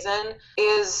the season,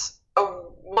 is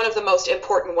one of the most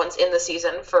important ones in the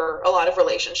season for a lot of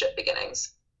relationship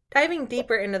beginnings. Diving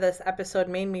deeper into this episode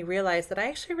made me realize that I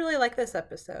actually really like this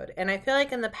episode. And I feel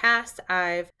like in the past,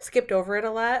 I've skipped over it a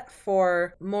lot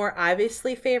for more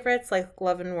obviously favorites like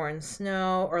Love and War and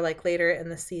Snow, or like later in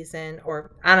the season,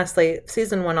 or honestly,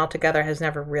 season 1 altogether has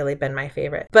never really been my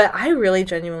favorite. But I really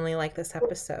genuinely like this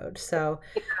episode. So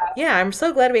yeah, I'm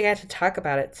so glad we got to talk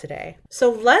about it today.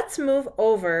 So let's move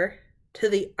over to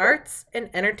the arts and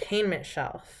entertainment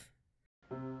shelf.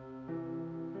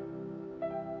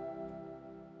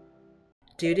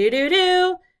 Do.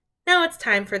 Now it's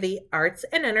time for the arts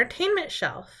and entertainment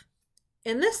shelf.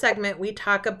 In this segment, we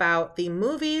talk about the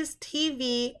movies,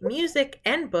 TV, music,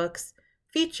 and books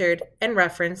featured and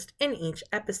referenced in each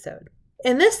episode.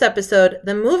 In this episode,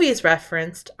 the movies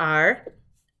referenced are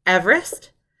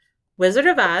Everest, Wizard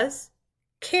of Oz,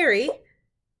 Carrie,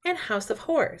 and House of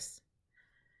Horrors.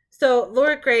 So,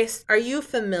 Laura Grace, are you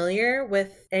familiar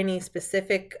with any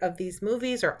specific of these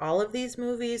movies or all of these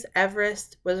movies?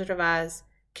 Everest, Wizard of Oz,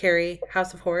 Carrie,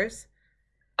 House of Horrors?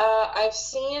 I've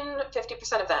seen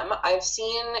 50% of them. I've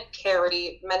seen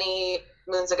Carrie many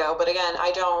moons ago, but again,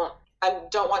 I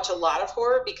don't watch a lot of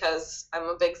horror because I'm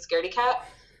a big scaredy cat.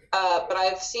 But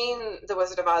I've seen The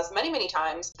Wizard of Oz many, many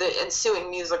times. The ensuing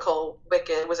musical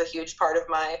Wicked was a huge part of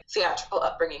my theatrical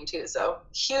upbringing too, so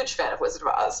huge fan of Wizard of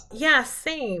Oz. Yeah,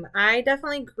 same. I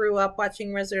definitely grew up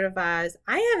watching Wizard of Oz.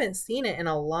 I haven't seen it in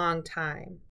a long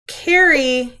time.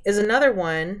 Carrie is another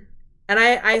one, and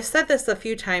I've said this a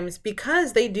few times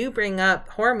because they do bring up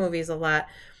horror movies a lot.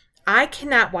 I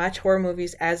cannot watch horror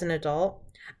movies as an adult.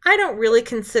 I don't really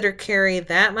consider Carrie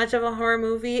that much of a horror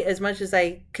movie as much as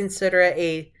I consider it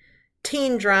a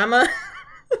teen drama.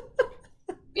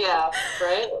 Yeah,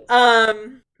 right?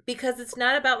 Because it's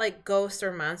not about like ghosts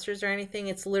or monsters or anything.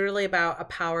 It's literally about a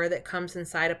power that comes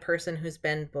inside a person who's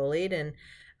been bullied, and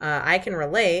I can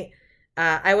relate.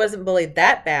 I wasn't bullied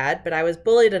that bad, but I was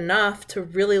bullied enough to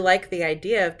really like the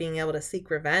idea of being able to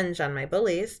seek revenge on my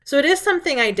bullies. So it is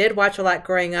something I did watch a lot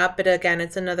growing up, but again,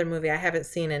 it's another movie I haven't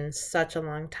seen in such a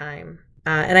long time.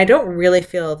 And I don't really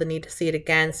feel the need to see it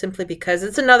again, simply because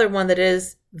it's another one that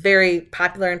is very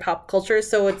popular in pop culture.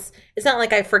 So it's not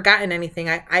like I've forgotten anything.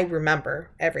 I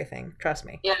remember everything. Trust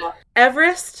me. Yeah.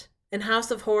 Everest and House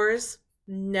of Horrors,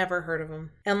 never heard of them.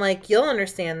 And like, you'll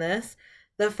understand this.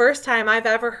 The first time I've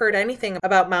ever heard anything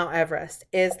about Mount Everest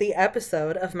is the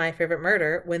episode of My Favorite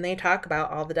Murder when they talk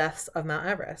about all the deaths of Mount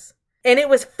Everest. And it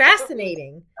was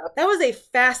fascinating. That was a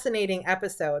fascinating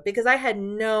episode because I had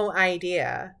no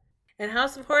idea. And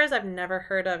House of Horrors, I've never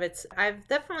heard of. I've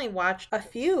definitely watched a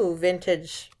few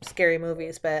vintage scary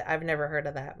movies, but I've never heard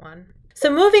of that one. So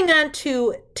moving on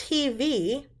to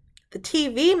TV. The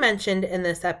TV mentioned in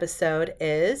this episode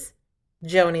is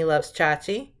Joni Loves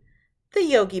Chachi, The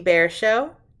Yogi Bear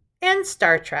Show, and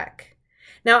Star Trek.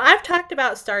 Now, I've talked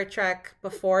about Star Trek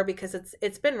before because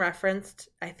it's been referenced,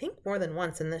 I think, more than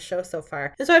once in this show so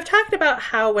far. And so I've talked about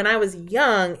how when I was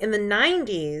young, in the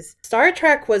 90s, Star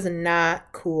Trek was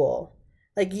not cool.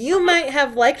 Like, you might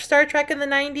have liked Star Trek in the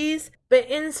 90s, but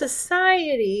in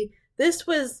society, this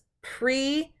was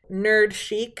pre-nerd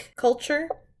chic culture.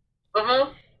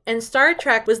 Mm-hmm. And Star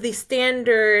Trek was the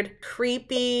standard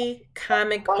creepy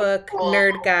comic book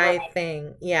nerd guy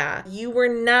thing. Yeah. You were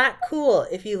not cool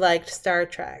if you liked Star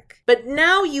Trek. But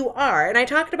now you are. And I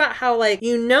talked about how, like,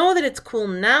 you know that it's cool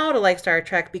now to like Star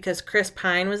Trek because Chris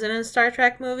Pine was in a Star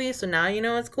Trek movie, so now you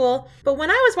know it's cool. But when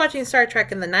I was watching Star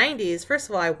Trek in the 90s, first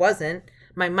of all, I wasn't.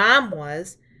 My mom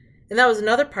was. And that was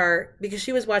another part because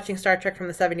she was watching Star Trek from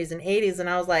the 70s and 80s, and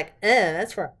I was like,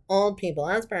 that's for old people.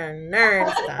 That's for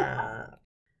nerd stuff.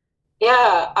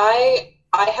 Yeah, I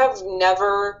have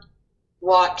never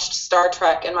watched Star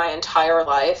Trek in my entire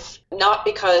life, not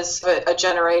because of a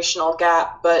generational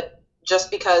gap, but just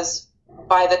because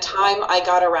by the time I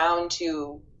got around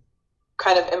to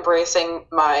kind of embracing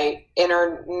my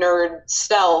inner nerd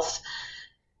self,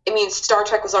 I mean, Star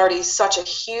Trek was already such a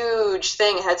huge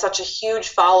thing, it had such a huge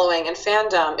following and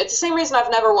fandom. It's the same reason I've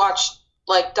never watched,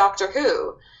 like, Doctor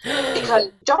Who. Because,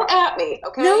 don't at me,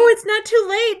 okay? No, it's not too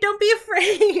late. Don't be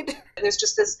afraid. There's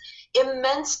just this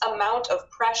immense amount of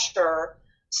pressure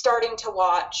starting to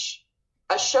watch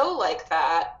a show like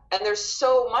that, and there's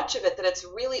so much of it that it's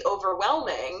really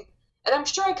overwhelming. And I'm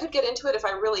sure I could get into it if I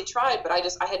really tried, but I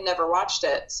had never watched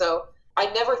it. So I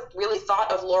never really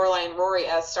thought of Lorelai and Rory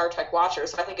as Star Trek watchers.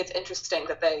 So I think it's interesting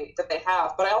that they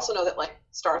have. But I also know that, like,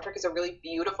 Star Trek is a really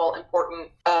beautiful, important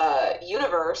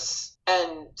universe,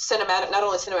 and cinematic, not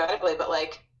only cinematically, but,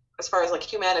 like, as far as, like,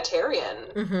 humanitarian.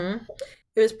 Mm-hmm.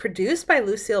 It was produced by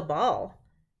Lucille Ball.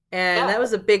 And that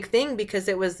was a big thing because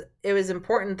it was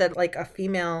important that, like, a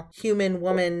female human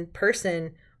woman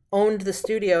person owned the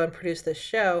studio and produced this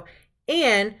show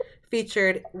and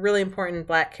featured really important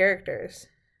Black characters.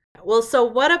 Well, so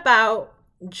what about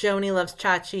Joni Loves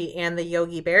Chachi and the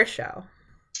Yogi Bear Show?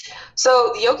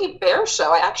 So the Yogi Bear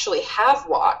Show I actually have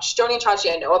watched. Joni and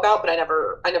Chachi I know about, but I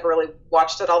never really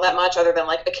watched it all that much, other than,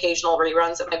 like, occasional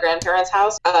reruns at my grandparents'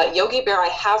 house. Yogi Bear I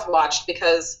have watched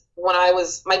because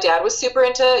my dad was super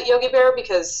into Yogi Bear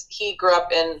because he grew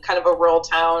up in kind of a rural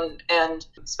town and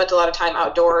spent a lot of time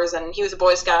outdoors, and he was a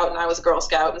Boy Scout and I was a Girl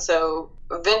Scout, and so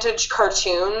vintage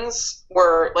cartoons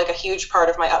were, like, a huge part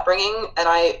of my upbringing, and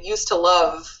I used to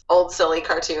love old silly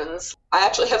cartoons. I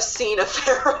actually have seen a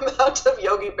fair amount of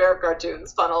Yogi Bear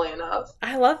cartoons, funnily enough.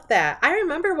 I love that. I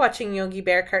remember watching Yogi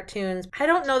Bear cartoons. I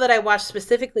don't know that I watched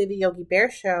specifically the Yogi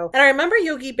Bear Show. And I remember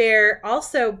Yogi Bear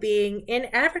also being in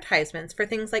advertisements for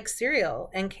things like cereal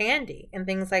and candy and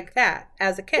things like that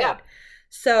as a kid. Yeah.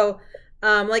 So,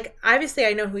 like, obviously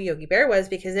I know who Yogi Bear was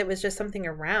because it was just something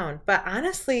around. But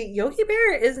honestly, Yogi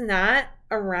Bear is not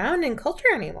around in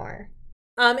culture anymore.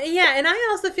 Yeah, and I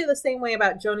also feel the same way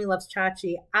about Joni Loves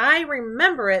Chachi. I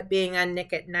remember it being on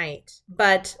Nick at Night,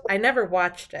 but I never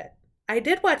watched it. I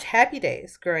did watch Happy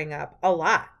Days growing up a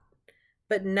lot,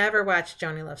 but never watched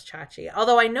Joni Loves Chachi,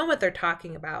 although I know what they're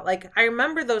talking about. Like, I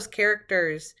remember those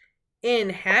characters in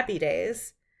Happy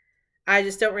Days. I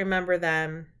just don't remember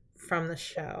them from the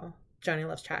show, Joni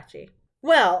Loves Chachi.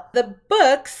 Well, the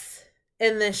books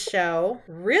in this show,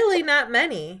 really not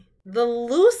many. The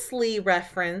loosely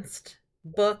referenced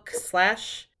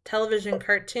book/television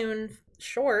cartoon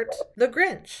short, The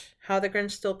Grinch, How the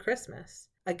Grinch Stole Christmas.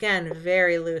 Again,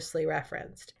 very loosely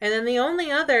referenced. And then the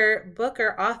only other book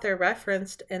or author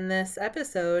referenced in this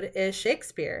episode is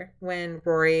Shakespeare, when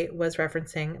Rory was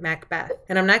referencing Macbeth.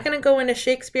 And I'm not going to go into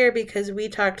Shakespeare because we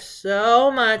talked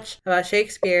so much about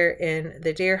Shakespeare in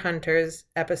the Deer Hunters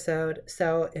episode.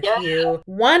 So if you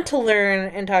want to learn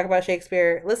and talk about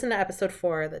Shakespeare, listen to episode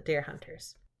 4, The Deer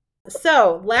Hunters.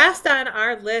 So, last on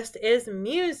our list is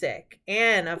music.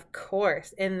 And of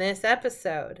course, in this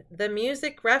episode, the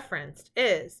music referenced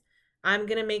is I'm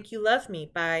Gonna Make You Love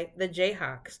Me by the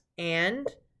Jayhawks and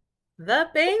the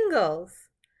Bangles.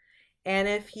 And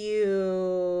if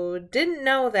you didn't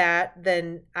know that,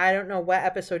 then I don't know what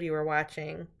episode you were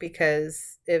watching,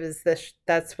 because it was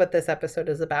that's what this episode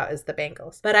is about, is the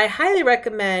Bangles. But I highly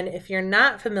recommend, if you're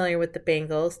not familiar with the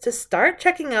Bangles, to start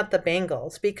checking out the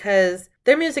Bangles, because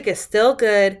their music is still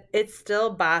good. It's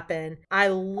still bopping. I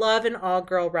love an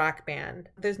all-girl rock band.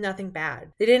 There's nothing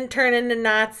bad. They didn't turn into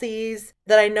Nazis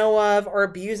that I know of or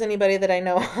abuse anybody that I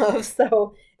know of.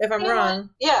 So if I'm wrong.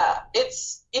 Yeah,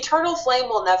 it's Eternal Flame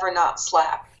Will Never Not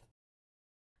Slap.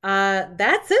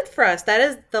 That's it for us. That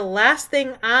is the last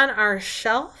thing on our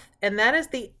shelf. And that is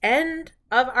the end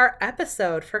of our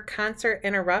episode for Concert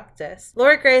Interruptus.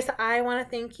 Laura Grace, I want to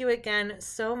thank you again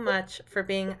so much for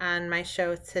being on my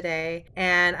show today.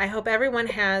 And I hope everyone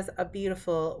has a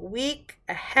beautiful week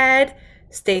ahead.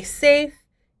 Stay safe.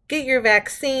 Get your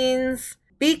vaccines.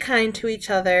 Be kind to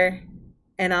each other.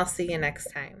 And I'll see you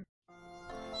next time.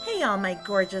 Hey, all my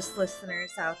gorgeous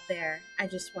listeners out there. I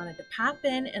just wanted to pop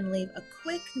in and leave a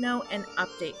quick note and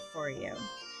update for you.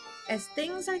 As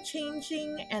things are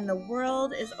changing and the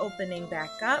world is opening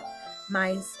back up,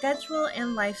 my schedule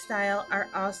and lifestyle are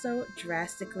also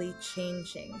drastically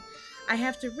changing. I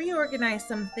have to reorganize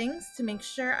some things to make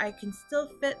sure I can still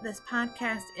fit this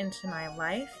podcast into my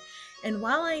life. And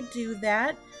while I do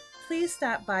that, please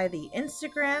stop by the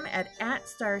Instagram at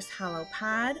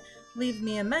 @StarsHollowPod. Leave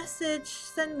me a message,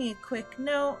 send me a quick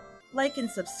note, like and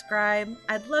subscribe.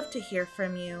 I'd love to hear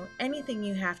from you. Anything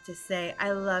you have to say,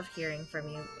 I love hearing from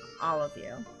you, all of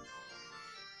you.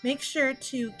 Make sure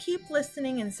to keep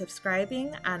listening and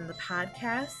subscribing on the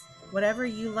podcast. Whatever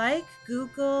you like,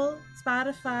 Google,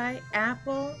 Spotify,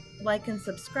 Apple, like and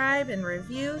subscribe and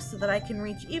review so that I can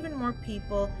reach even more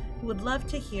people who would love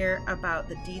to hear about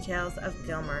the details of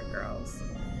Gilmore Girls.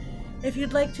 If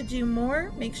you'd like to do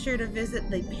more, make sure to visit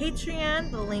the Patreon.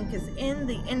 The link is in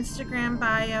the Instagram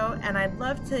bio, and I'd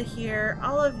love to hear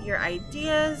all of your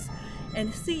ideas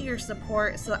and see your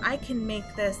support so I can make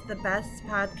this the best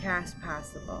podcast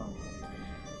possible.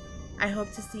 I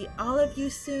hope to see all of you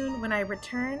soon when I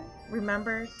return.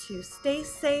 Remember to stay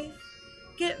safe,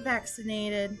 get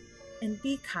vaccinated, and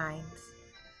be kind.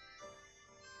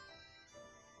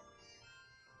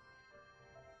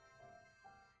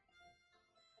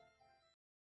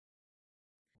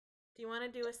 Do you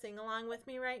want to do a sing-along with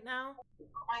me right now? Oh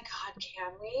my God,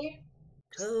 can we?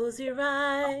 Close your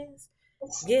eyes,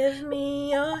 give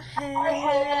me your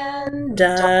hand,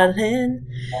 darling.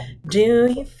 Do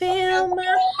you feel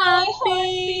my heart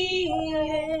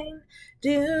beating?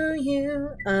 Do you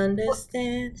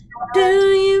understand? Do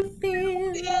you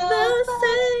feel the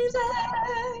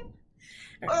same?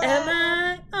 Or am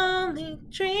I only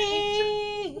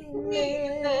dreaming?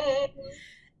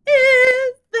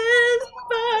 Is this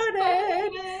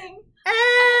burning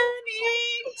an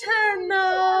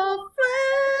eternal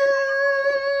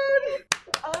flame?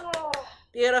 Oh,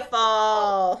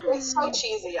 Beautiful. it's so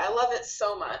cheesy. I love it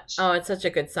so much. Oh, it's such a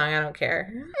good song. I don't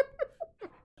care.